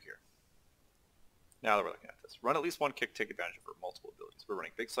back over here. Now that we're looking at this. Run at least 1 kick to take advantage of multiple abilities. We're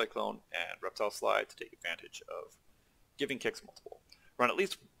running Big Cyclone and Reptile Slide to take advantage of giving kicks multiple. Run at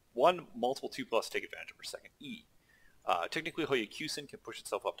least 1 multiple 2+ to take advantage of our second E. Technically, Hoyakusen can push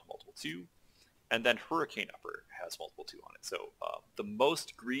itself up to multiple 2. And then Hurricane Upper has multiple 2 on it. So the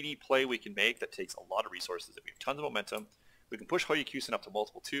most greedy play we can make that takes a lot of resources, if we have tons of momentum, we can push Hoyakusen up to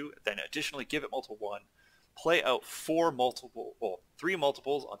multiple 2, then additionally give it multiple 1, play out 3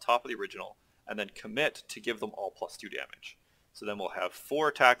 multiples on top of the original, and then commit to give them all +2 damage. So then we'll have 4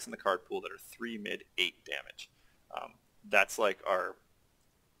 attacks in the card pool that are 3 mid 8 damage. That's like our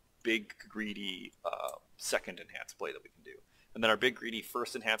big greedy second enhanced play that we can do. And then our big greedy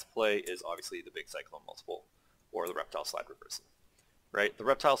first enhanced play is obviously the Big Cyclone multiple or the Reptile Slide reversal. Right? The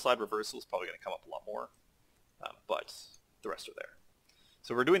Reptile Slide reversal is probably going to come up a lot more, but the rest are there.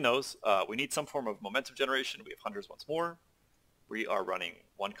 So we're doing those. We need some form of momentum generation. We have Hunters once more. We are running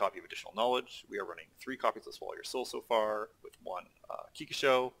 1 copy of Additional Knowledge. We are running 3 copies of Swallow Your Soul so far with 1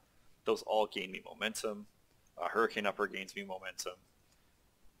 Kikisho. Those all gain me momentum. Hurricane Upper gains me momentum.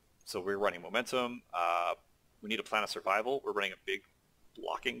 So we're running momentum. We need a plan of survival. We're running a big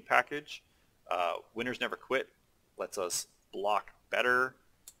blocking package. Winners Never Quit lets us block better.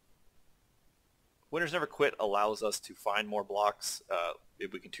 Winners Never Quit allows us to find more blocks.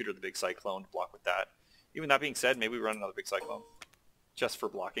 If we can tutor the Big Cyclone, block with that. Even that being said, maybe we run another Big Cyclone just for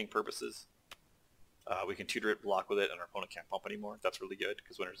blocking purposes. We can tutor it, block with it, and our opponent can't pump anymore. That's really good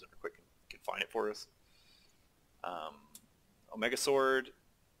because Winners Never Quit can find it for us. Omega Sword.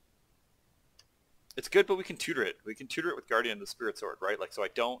 It's good, but we can tutor it. We can tutor it with Guardian of the Spirit Sword, right? Like, so I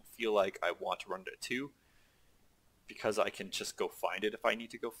don't feel like I want to run it at 2 because I can just go find it if I need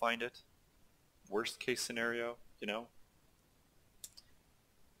to go find it. Worst case scenario, you know.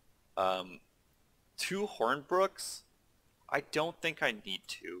 2 Hornbrooks. I don't think I need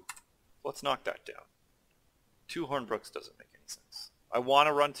 2. Let's knock that down. 2 Hornbrooks doesn't make any sense. I want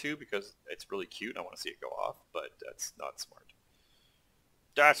to run 2 because it's really cute and I want to see it go off, but that's not smart.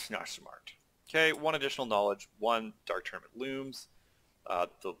 That's not smart. Okay, 1 additional knowledge, 1 Dark Tournament Looms.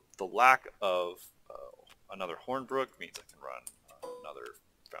 The lack of another Hornbrook means I can run another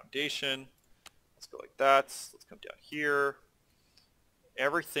Foundation. Let's go like that. Let's come down here.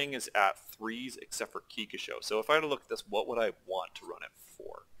 Everything is at 3s except for Kikisho. So if I had to look at this, what would I want to run at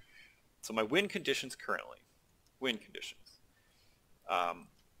 4? So my win conditions currently. Win conditions. How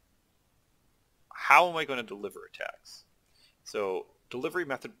am I going to deliver attacks? So delivery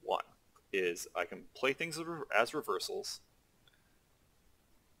method 1 is I can play things as reversals,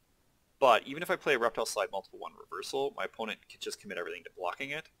 but even if I play a Reptile Slide multiple 1 reversal, my opponent can just commit everything to blocking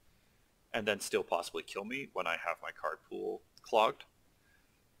it and then still possibly kill me when I have my card pool clogged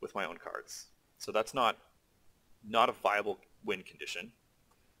with my own cards. So that's not a viable win condition.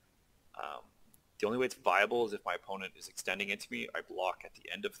 The only way it's viable is if my opponent is extending into me, I block at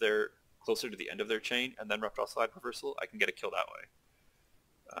the end of closer to the end of their chain, and then Reptile Slide reversal, I can get a kill that way.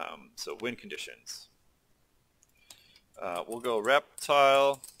 So win conditions. We'll go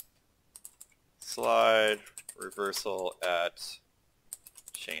Reptile Slide reversal at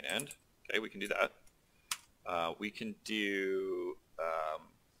chain end. Okay, we can do that. We can do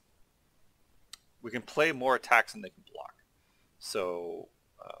we can play more attacks than they can block. So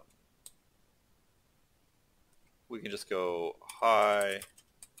we can just go high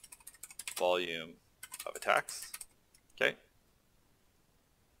volume of attacks. Okay,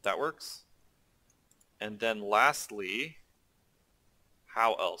 that works. And then lastly,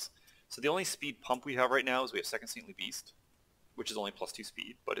 how else? So the only speed pump we have right now is we have Second Saintly Beast, which is only +2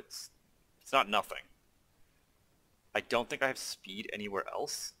 speed, but it's not nothing. I don't think I have speed anywhere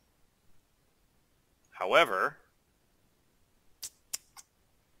else. However,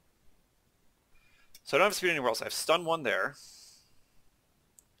 so I don't have speed anywhere else. I have stun 1 there.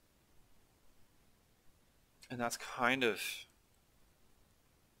 And that's kind of...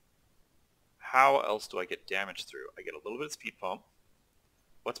 How else do I get damage through? I get a little bit of speed pump.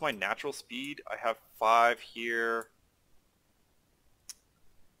 What's my natural speed? I have 5 here.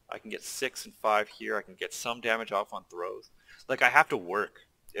 I can get 6 and 5 here. I can get some damage off on throws. Like, I have to work.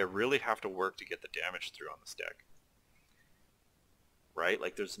 I really have to work to get the damage through on this deck. Right?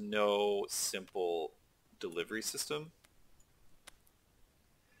 Like, there's no simple delivery system.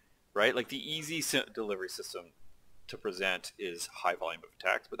 Right? Like, the easy delivery system to present is high volume of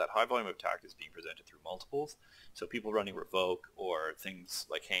attacks, but that high volume of attack is being presented through multiples. So people running Revoke or things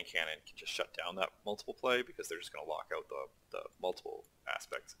like Hand Cannon can just shut down that multiple play because they're just going to lock out the multiple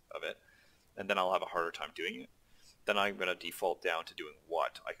aspects of it. And then I'll have a harder time doing it. Then I'm going to default down to doing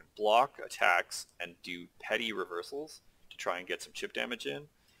what? I can block attacks and do petty reversals to try and get some chip damage in.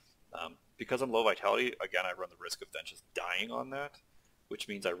 Because I'm low vitality, again, I run the risk of then just dying on that, which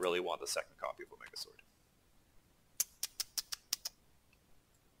means I really want the second copy of Omega Sword.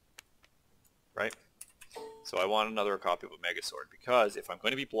 Right? So I want another copy of Omega Sword because if I'm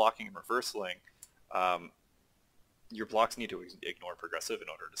going to be blocking and reversaling, your blocks need to ignore progressive in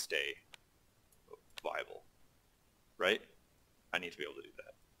order to stay viable. Right? I need to be able to do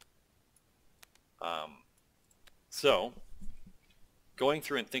that. So, going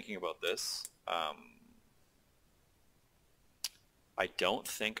through and thinking about this, I don't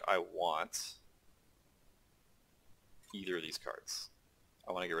think I want either of these cards.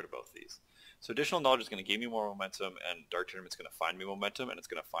 I want to get rid of both of these. So additional knowledge is going to give me more momentum, and Dark Tournament's going to find me momentum, and it's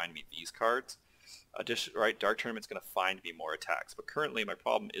going to find me these cards. Dark Tournament's going to find me more attacks. But currently my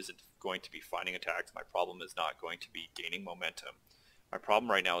problem isn't going to be finding attacks. My problem is not going to be gaining momentum. My problem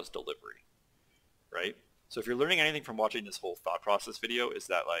right now is delivery. Right? So if you're learning anything from watching this whole thought process video, is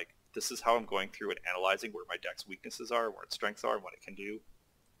that like, this is how I'm going through and analyzing where my deck's weaknesses are, where its strengths are, and what it can do,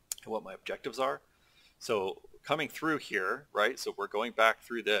 and what my objectives are. So coming through here, right, so we're going back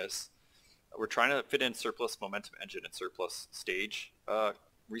through this. We're trying to fit in surplus momentum engine and surplus stage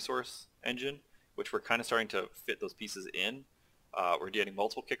resource engine, which we're kind of starting to fit those pieces in. We're getting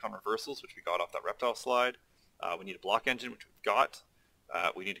multiple kick on reversals, which we got off that Reptile Slide. We need a block engine, which we've got.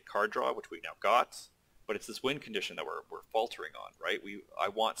 We need a card draw, which we now got. But it's this win condition that we're faltering on, right? I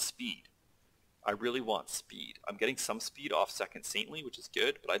want speed. I really want speed. I'm getting some speed off Second Saintly, which is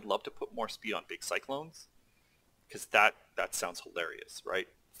good, but I'd love to put more speed on big Cyclones, because that sounds hilarious, right?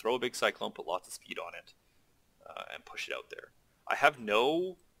 Throw a big Cyclone, put lots of speed on it, and push it out there. I have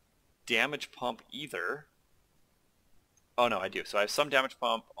no damage pump either, Oh no, I do. So I have some damage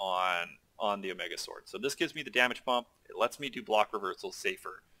pump on the Omega Sword. So this gives me the damage pump. It lets me do block reversals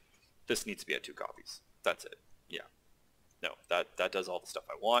safer. This needs to be at 2 copies. That's it. Yeah. No, that does all the stuff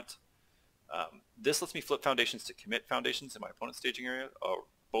I want. This lets me flip foundations to commit foundations in my opponent's staging area. Oh,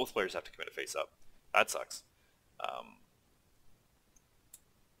 both players have to commit a face up. That sucks.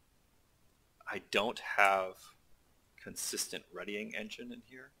 I don't have consistent readying engine in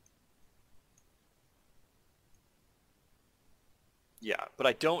here. Yeah, but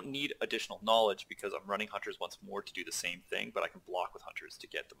I don't need additional knowledge because I'm running Hunters once more to do the same thing, but I can block with Hunters to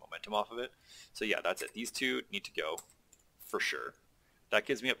get the momentum off of it. So yeah, that's it. These two need to go for sure. That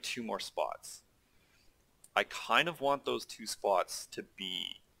gives me up 2 more spots. I kind of want those 2 spots to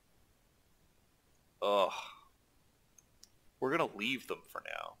be... Ugh. We're going to leave them for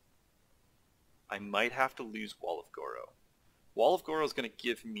now. I might have to lose Wall of Goro. Wall of Goro is going to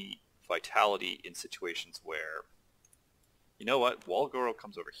give me vitality in situations where... You know what? Wall of Goro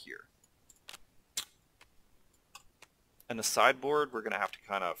comes over here. And the sideboard we're going to have to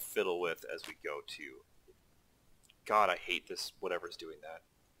kind of fiddle with as we go to... God, I hate this, whatever's doing that.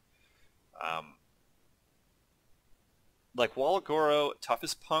 Like Wall of Goro,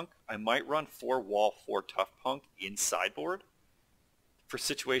 Toughest Punk, I might run 4 Wall, 4 Tough Punk in sideboard for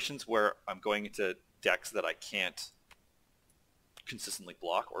situations where I'm going into decks that I can't consistently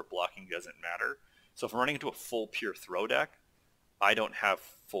block or blocking doesn't matter. So if I'm running into a full pure throw deck, I don't have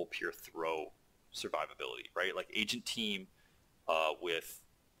full pure throw survivability, right? Like Agent Team with,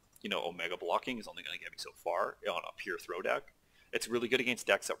 you know, Omega blocking is only going to get me so far on a pure throw deck. It's really good against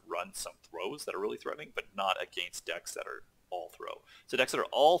decks that run some throws that are really threatening, but not against decks that are all throw. So decks that are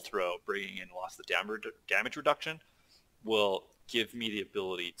all throw, bringing in lots of damage reduction, will give me the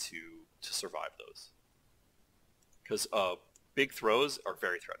ability to survive those. Because big throws are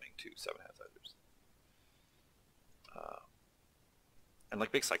very threatening to 7-Hazarders. And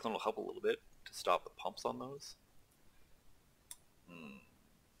like Big Cyclone will help a little bit to stop the pumps on those.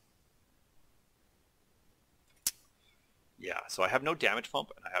 Yeah, so I have no damage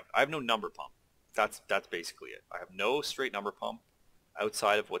pump and I have no number pump. That's basically it. I have no straight number pump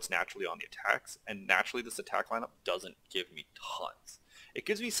outside of what's naturally on the attacks, and naturally this attack lineup doesn't give me tons. It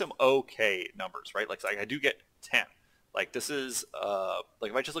gives me some okay numbers, right? Like I do get 10. Like this is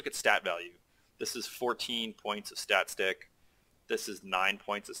like if I just look at stat value, this is 14 points of stat stick. This is 9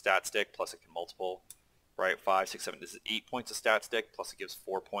 points of stat stick plus it can multiple, right? 5, 6, 7. This is 8 points of stat stick plus it gives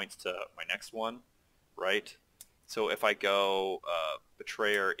 4 points to my next one, right? So if I go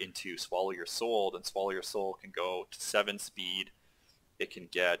Betrayer into Swallow Your Soul, then Swallow Your Soul can go to 7 speed. It can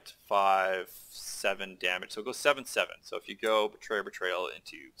get 5, 7 damage. So it goes 7, 7. So if you go Betrayal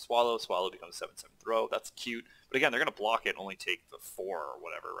into Swallow, Swallow becomes a 7, 7 throw. That's cute. But again, they're going to block it and only take the 4 or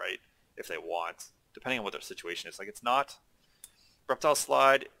whatever, right? If they want, depending on what their situation is. Like it's not... Reptile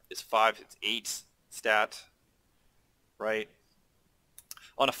Slide is 5, it's 8 stat, right?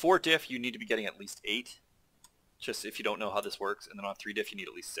 On a 4 diff, you need to be getting at least 8. Just if you don't know how this works, and then on 3 diff you need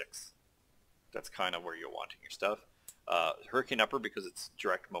at least 6. That's kind of where you're wanting your stuff. Hurricane Upper, because it's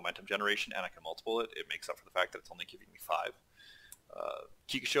direct momentum generation and I can multiple it, it makes up for the fact that it's only giving me 5.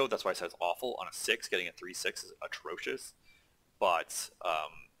 Kikusho, that's why I said it's awful. On a 6, getting a 3-6 is atrocious, but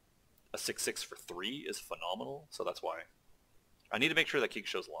a 6-6 for 3 is phenomenal, so that's why. I need to make sure that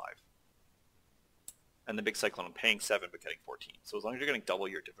Kikusho's live. And the Big Cyclone, I'm paying 7 but getting 14. So as long as you're getting double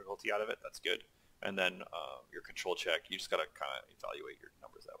your difficulty out of it, that's good. And then your control check, you just got to kind of evaluate your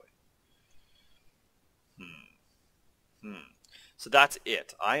numbers that way. So that's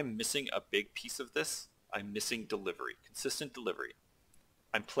it. I am missing a big piece of this. I'm missing delivery, consistent delivery.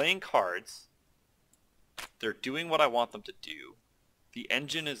 I'm playing cards. They're doing what I want them to do. The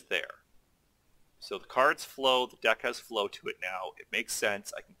engine is there. So the cards flow, the deck has flow to it now. It makes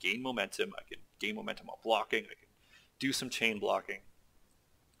sense. I can gain momentum. I can gain momentum while blocking. I can do some chain blocking.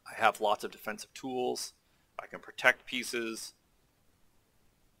 I have lots of defensive tools. I can protect pieces.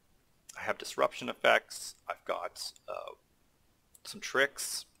 I have disruption effects. I've got some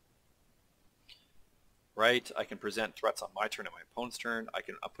tricks. Right? I can present threats on my turn and my opponent's turn.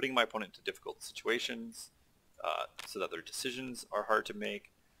 I'm putting my opponent into difficult situations so that their decisions are hard to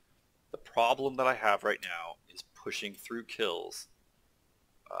make. The problem that I have right now is pushing through kills.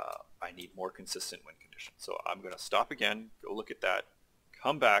 I need more consistent win conditions. So I'm going to stop again, go look at that,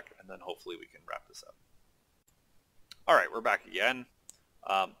 come back, and then hopefully we can wrap this up. All right, we're back again.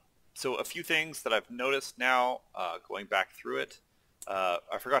 So a few things that I've noticed now, going back through it.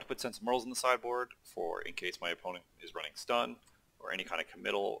 I forgot to put Sense of Morals in the sideboard for in case my opponent is running stun or any kind of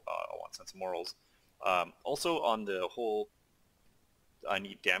committal. I want Sense of Morals. Also on the whole I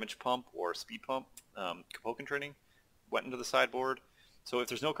need damage pump or speed pump Kapoken training. went into the sideboard. So if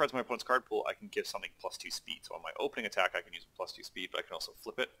there's no cards in my opponent's card pool, I can give something +2 speed. So on my opening attack, I can use +2 speed, but I can also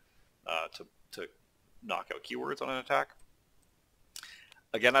flip it to knock out keywords on an attack.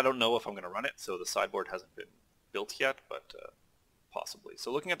 Again, I don't know if I'm going to run it, so the sideboard hasn't been built yet, but possibly.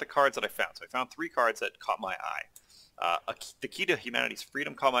 So looking at the cards that I found. So I found 3 cards that caught my eye. The Key to Humanity's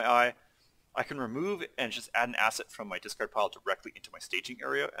Freedom caught my eye. I can remove and just add an asset from my discard pile directly into my staging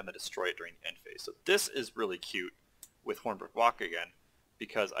area and then destroy it during the end phase. So this is really cute with Hornbrook Walk again,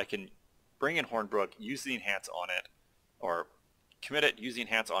 because I can bring in Hornbrook, use the enhance on it, or commit it, use the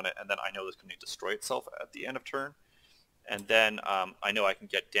enhance on it, and then I know this can destroy itself at the end of turn. And then I know I can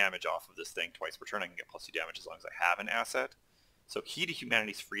get damage off of this thing twice per turn. I can get +2 damage as long as I have an asset. So Key to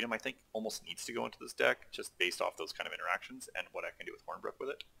Humanity's Freedom, I think, almost needs to go into this deck, just based off those kind of interactions and what I can do with Hornbrook with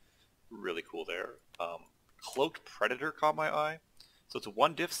it. Really cool there. Cloaked Predator caught my eye. So it's a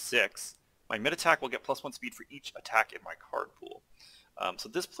 1-diff 6. My mid-attack will get +1 speed for each attack in my card pool. So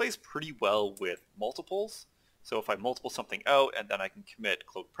this plays pretty well with multiples. So if I multiple something out and then I can commit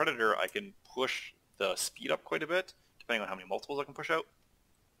Cloaked Predator, I can push the speed up quite a bit, depending on how many multiples I can push out.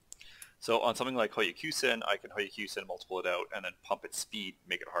 So on something like Hoyakusen, I can Hoyakusen, multiple it out, and then pump its speed,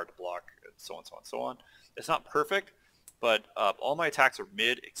 make it hard to block, and so on, so on, so on. It's not perfect, but all my attacks are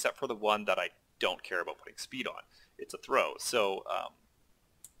mid, except for the one that I don't care about putting speed on. It's a throw, so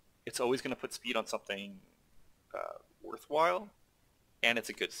it's always going to put speed on something worthwhile, and it's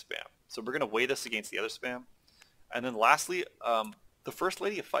a good spam. So we're going to weigh this against the other spam. And then lastly, the First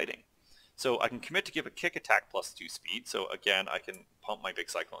Lady of Fighting. So I can commit to give a kick attack +2 speed. So again, I can pump my big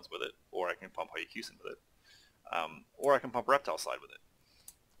Cyclones with it, or I can pump Hoyakusen with it, or I can pump Reptile Slide with it.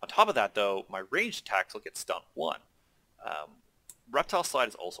 On top of that, though, my ranged attacks will get stun 1. Reptile Slide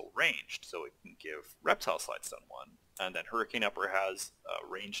is also ranged, so it can give Reptile Slide stun 1, and then Hurricane Upper has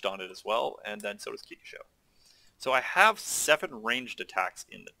ranged on it as well, and then so does Key to Show. So I have 7 ranged attacks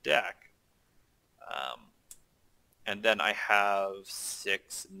in the deck, and then I have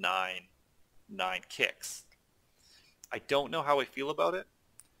 6, 9 kicks. I don't know how I feel about it,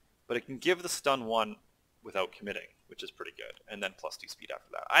 but it can give the stun 1 without committing, which is pretty good, and then +2 speed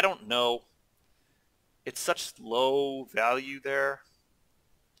after that. I don't know. It's such low value there.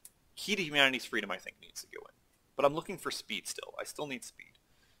 Key to Humanity's Freedom, I think, needs to go in. But I'm looking for speed still. I still need speed.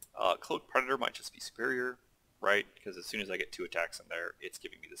 Cloaked Predator might just be superior, right? Because as soon as I get 2 attacks in there, it's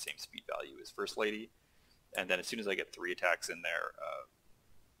giving me the same speed value as First Lady. And then as soon as I get 3 attacks in there,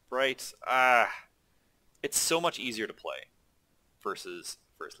 right? It's so much easier to play versus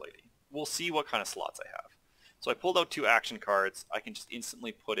First Lady. We'll see what kind of slots I have. So I pulled out 2 action cards. I can just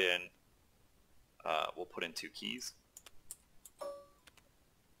instantly put in, we'll put in 2 keys.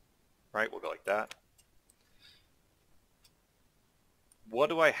 Right, we'll go like that. What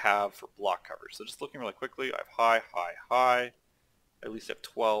do I have for block coverage? So just looking really quickly, I have high, high, high. I at least have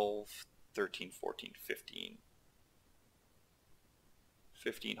 12, 13, 14, 15.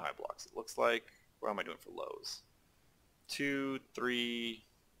 15 high blocks, it looks like. What am I doing for lows? 2, 3,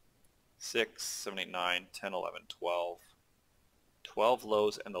 6, 7, 8, 9, 10, 11, 12. 12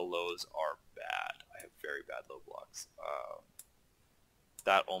 lows, and the lows are bad. I have very bad low blocks.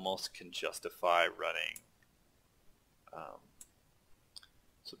 That almost can justify running.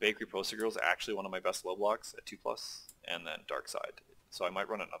 So Bakery Poster Girl is actually one of my best low blocks at 2+, and then Dark Side. So I might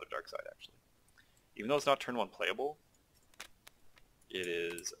run another Dark Side actually. Even though it's not turn 1 playable, it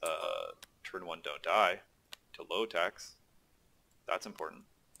is turn 1 don't die to low attacks. That's important,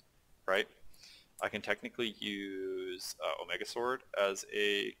 right? I can technically use Omega Sword as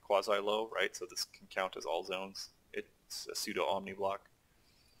a quasi-low, right? So this can count as all zones. It's a pseudo-omni block.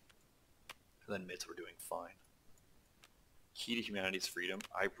 And then mids we're doing fine. Key to Humanity's Freedom.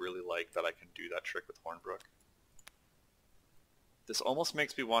 I really like that I can do that trick with Hornbrook. This almost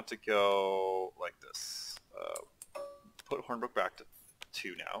makes me want to go like this. Put Hornbrook back to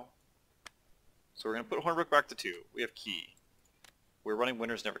 2 now. So we're going to put Hornbrook back to 2. We have Key. We're running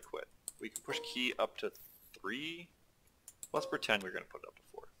Winners Never Quit. We can push Key up to 3. Let's pretend we're going to put it up to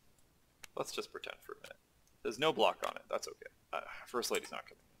 4. Let's just pretend for a minute. There's no block on it. That's okay. First Lady's not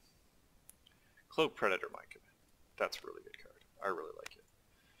coming in. Cloaked Predator might come in. That's a really good card. I really like it.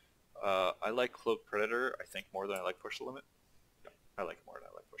 I like Cloaked Predator, I think, more than I like Push the Limit. Yeah, I like it more than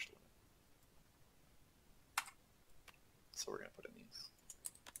I like Push the Limit. So we're going to put in these.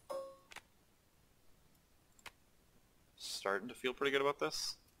 Starting to feel pretty good about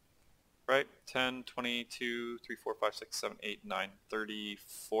this. Right? 10, 22, 3, 4, 5, 6, 7, 8, 9,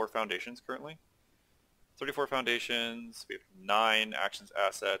 34 foundations currently. 34 foundations. We have 9 actions,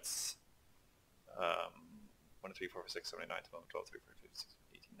 assets. 1, 2, 3, 4, 5, 6, 7, 8, 9, 10, 11, 12, 13, 14, 15, 16,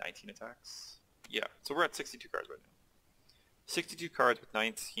 18, 19 attacks. Yeah, so we're at 62 cards right now. 62 cards with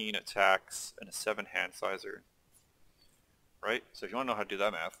 19 attacks and a 7 hand sizer. Right? So if you want to know how to do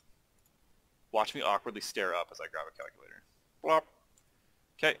that math, watch me awkwardly stare up as I grab a calculator. Blop.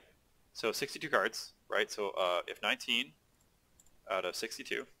 Okay, so 62 cards, right? So if 19 out of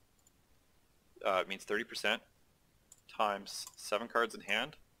 62 means 30% times 7 cards in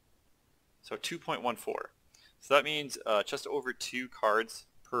hand, so 2.14. So that means just over 2 cards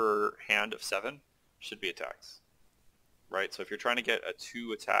per hand of 7 should be attacks, right? So if you're trying to get a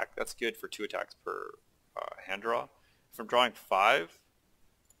 2 attack, that's good for 2 attacks per hand draw. If I'm drawing 5,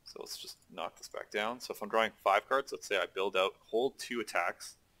 so let's just knock this back down. So if I'm drawing 5 cards, let's say I build out, hold 2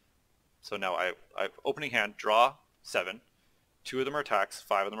 attacks. So now I opening hand, draw 7. 2 of them are attacks,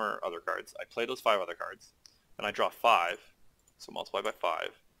 5 of them are other cards. I play those 5 other cards. Then I draw 5, so multiply by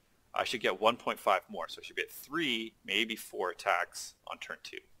 5. I should get 1.5 more, so I should get 3, maybe 4 attacks on turn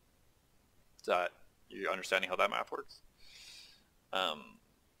 2. Is that, you understanding how that math works?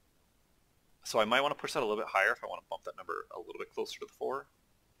 So I might want to push that a little bit higher if I want to bump that number a little bit closer to the 4.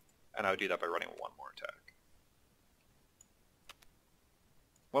 And I would do that by running 1 more attack.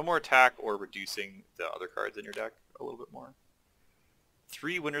 1 more attack or reducing the other cards in your deck a little bit more.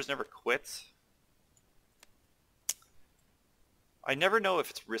 3 winners never quits. I never know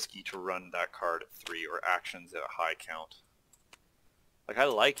if it's risky to run that card at 3 or actions at a high count. Like, I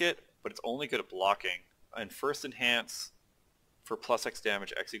like it, but it's only good at blocking. And first enhance for plus X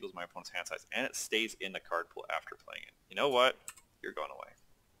damage, X equals my opponent's hand size, and it stays in the card pool after playing it. You know what? You're going away.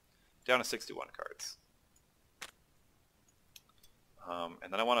 Down to 61 cards.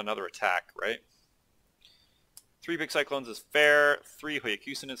 And then I want another attack, right? 3 big cyclones is fair. 3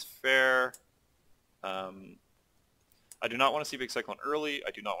 Hoyakusen is fair. I do not want to see big cyclone early.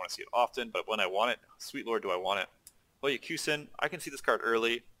 I do not want to see it often, but when I want it, sweet lord, do I want it. Hoyakusen, I can see this card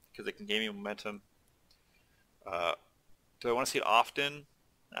early because it can gain me momentum. Do I want to see it often?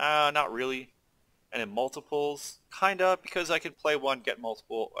 Not really. And in multiples, kinda, because I could play one, get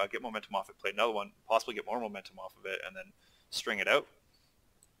multiple, get momentum off it, play another one, possibly get more momentum off of it, and then string it out.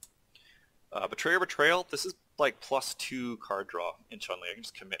 Betrayal, this is like +2 card draw in Chun-Li. I can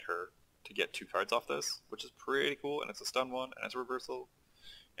just commit her to get 2 cards off this, which is pretty cool, and it's a stun one, and it's a reversal,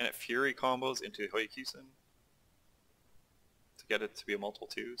 and it Fury combos into Hoyakusen to get it to be a multiple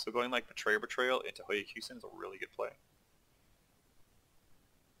 2. So going like Betrayal into Hoyakusen is a really good play.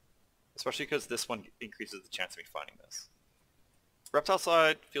 Especially because this one increases the chance of me finding this. Reptile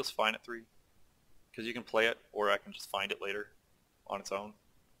Side feels fine at 3, because you can play it, or I can just find it later on its own.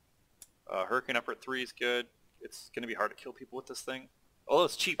 Hurricane Upper at 3 is good. It's going to be hard to kill people with this thing. Although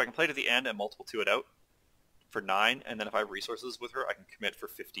it's cheap, I can play it at the end and multiple 2 it out for 9, and then if I have resources with her, I can commit for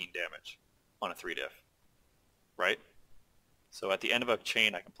 15 damage on a 3 diff. Right? So at the end of a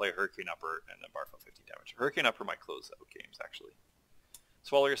chain, I can play Hurricane Upper and then barf out 15 damage. Hurricane Upper might close out games, actually.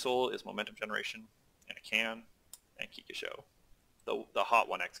 Swallow Your Soul is momentum generation in a can, and Kikisho. The hot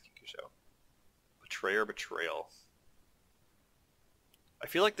 1x Kikisho. Betrayal. I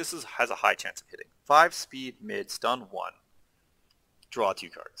feel like this has a high chance of hitting. 5 speed, mid, stun 1. Draw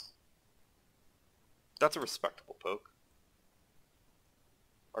 2 cards. That's a respectable poke.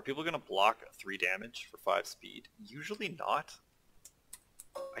 Are people going to block 3 damage for 5 speed? Usually not.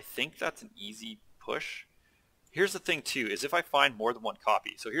 I think that's an easy push. Here's the thing too, is if I find more than 1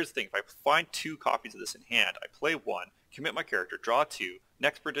 copy. So here's the thing, if I find 2 copies of this in hand, I play 1, commit my character, draw 2,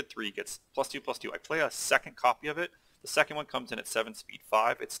 next bird did 3, gets +2/+2. I play a second copy of it. The second one comes in at 7 speed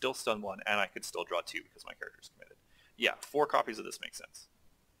 5. It's still stun 1, and I could still draw 2 because my character's committed. Yeah, 4 copies of this makes sense.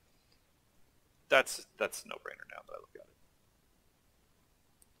 That's a no-brainer now that I look at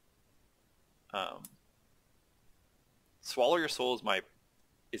it. Swallow Your Soul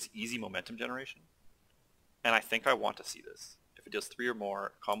is easy momentum generation, and I think I want to see this. If it does 3 or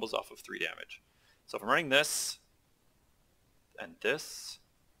more, combos off of 3 damage. So if I'm running this and this,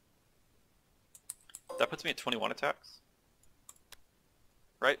 that puts me at 21 attacks,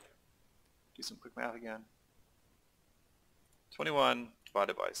 right? Do some quick math again. 21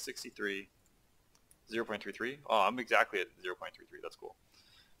 divided by 63, 0.33. Oh, I'm exactly at 0.33. That's cool.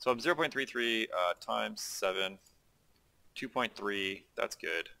 So I'm 0.33 times 7, 2.3. That's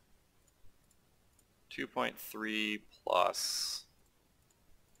good. 2.3 plus,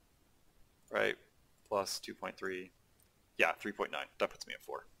 right? Plus 2.3. Yeah, 3.9. That puts me at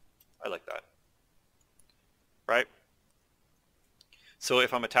 4. I like that. Right? So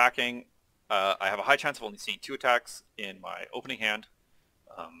if I'm attacking, I have a high chance of only seeing 2 attacks in my opening hand.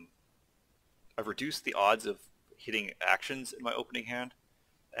 I've reduced the odds of hitting actions in my opening hand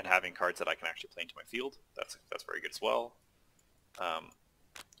and having cards that I can actually play into my field. That's very good as well.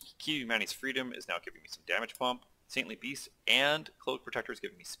 Key to Humanity's Freedom is now giving me some damage pump. Saintly Beast and Cloak Protector is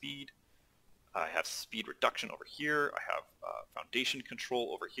giving me speed. I have speed reduction over here. I have foundation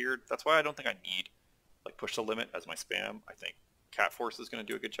control over here. That's why I don't think I need like push the limit as my spam. I think Cat Force is going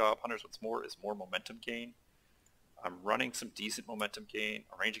to do a good job. Hunters Once More is more momentum gain. I'm running some decent momentum gain.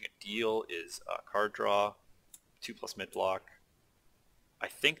 Arranging a Deal is card draw, 2+ mid block. I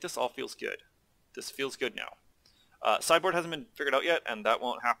think this all feels good. This feels good now. Sideboard hasn't been figured out yet, and that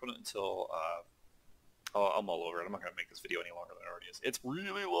won't happen until I'll mull over it. I'm not going to make this video any longer than it already is. It's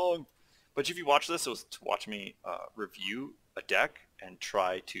really long. But if you watch this, it was to watch me review a deck and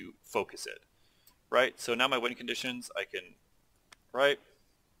try to focus it. Right? So now my win conditions, I can, right?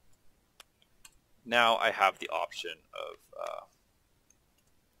 Now I have the option of,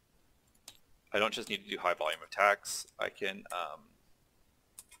 I don't just need to do high volume attacks. I can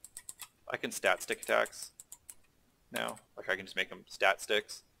stat stick attacks now. Like I can just make them stat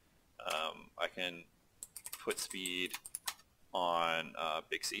sticks. I can put speed on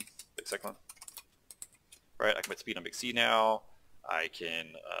Big C, Big Cyclone. Right, I can put speed on Big C now. I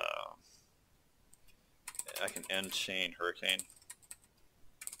can end chain Hurricane.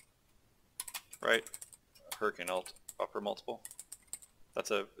 Right, Hurricane ult upper multiple.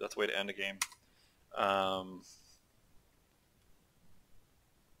 That's a way to end a game.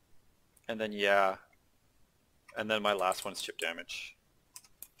 And then yeah, and then my last one is chip damage.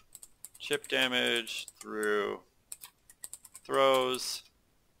 Chip damage through throws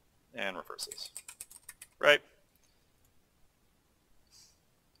and reversals. Right?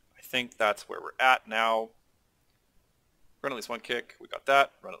 I think that's where we're at now. Run at least one kick, we got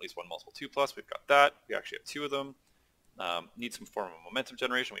that. Run at least one multiple 2+, we've got that. We actually have 2 of them. Need some form of momentum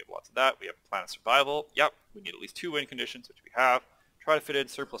generation, we have lots of that. We have Plan of Survival, yep. We need at least 2 win conditions, which we have. Try to fit in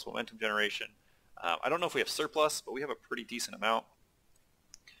surplus momentum generation. I don't know if we have surplus, but we have a pretty decent amount.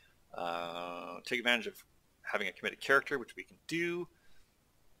 Take advantage of having a committed character, which we can do.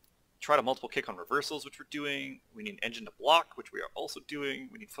 Try to multiple kick on reversals, which we're doing. We need an engine to block, which we are also doing.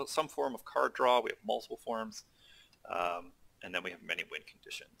 We need some form of card draw. We have multiple forms. And then we have many win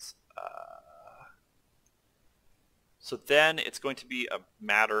conditions. So then it's going to be a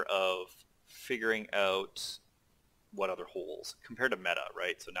matter of figuring out what other holes compared to meta,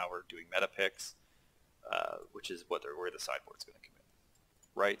 right? So now we're doing meta picks, which is where the sideboard's going to come in,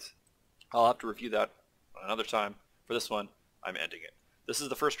 right? I'll have to review that on another time. For this one, I'm ending it. This is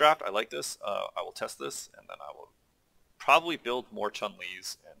the first draft. I like this. I will test this, and then I will probably build more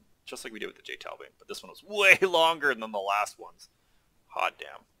Chun-Li's, and just like we did with the J Talbot. But this one was way longer than the last ones. Hot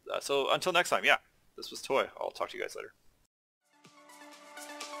damn. So until next time, yeah, this was Toy. I'll talk to you guys later.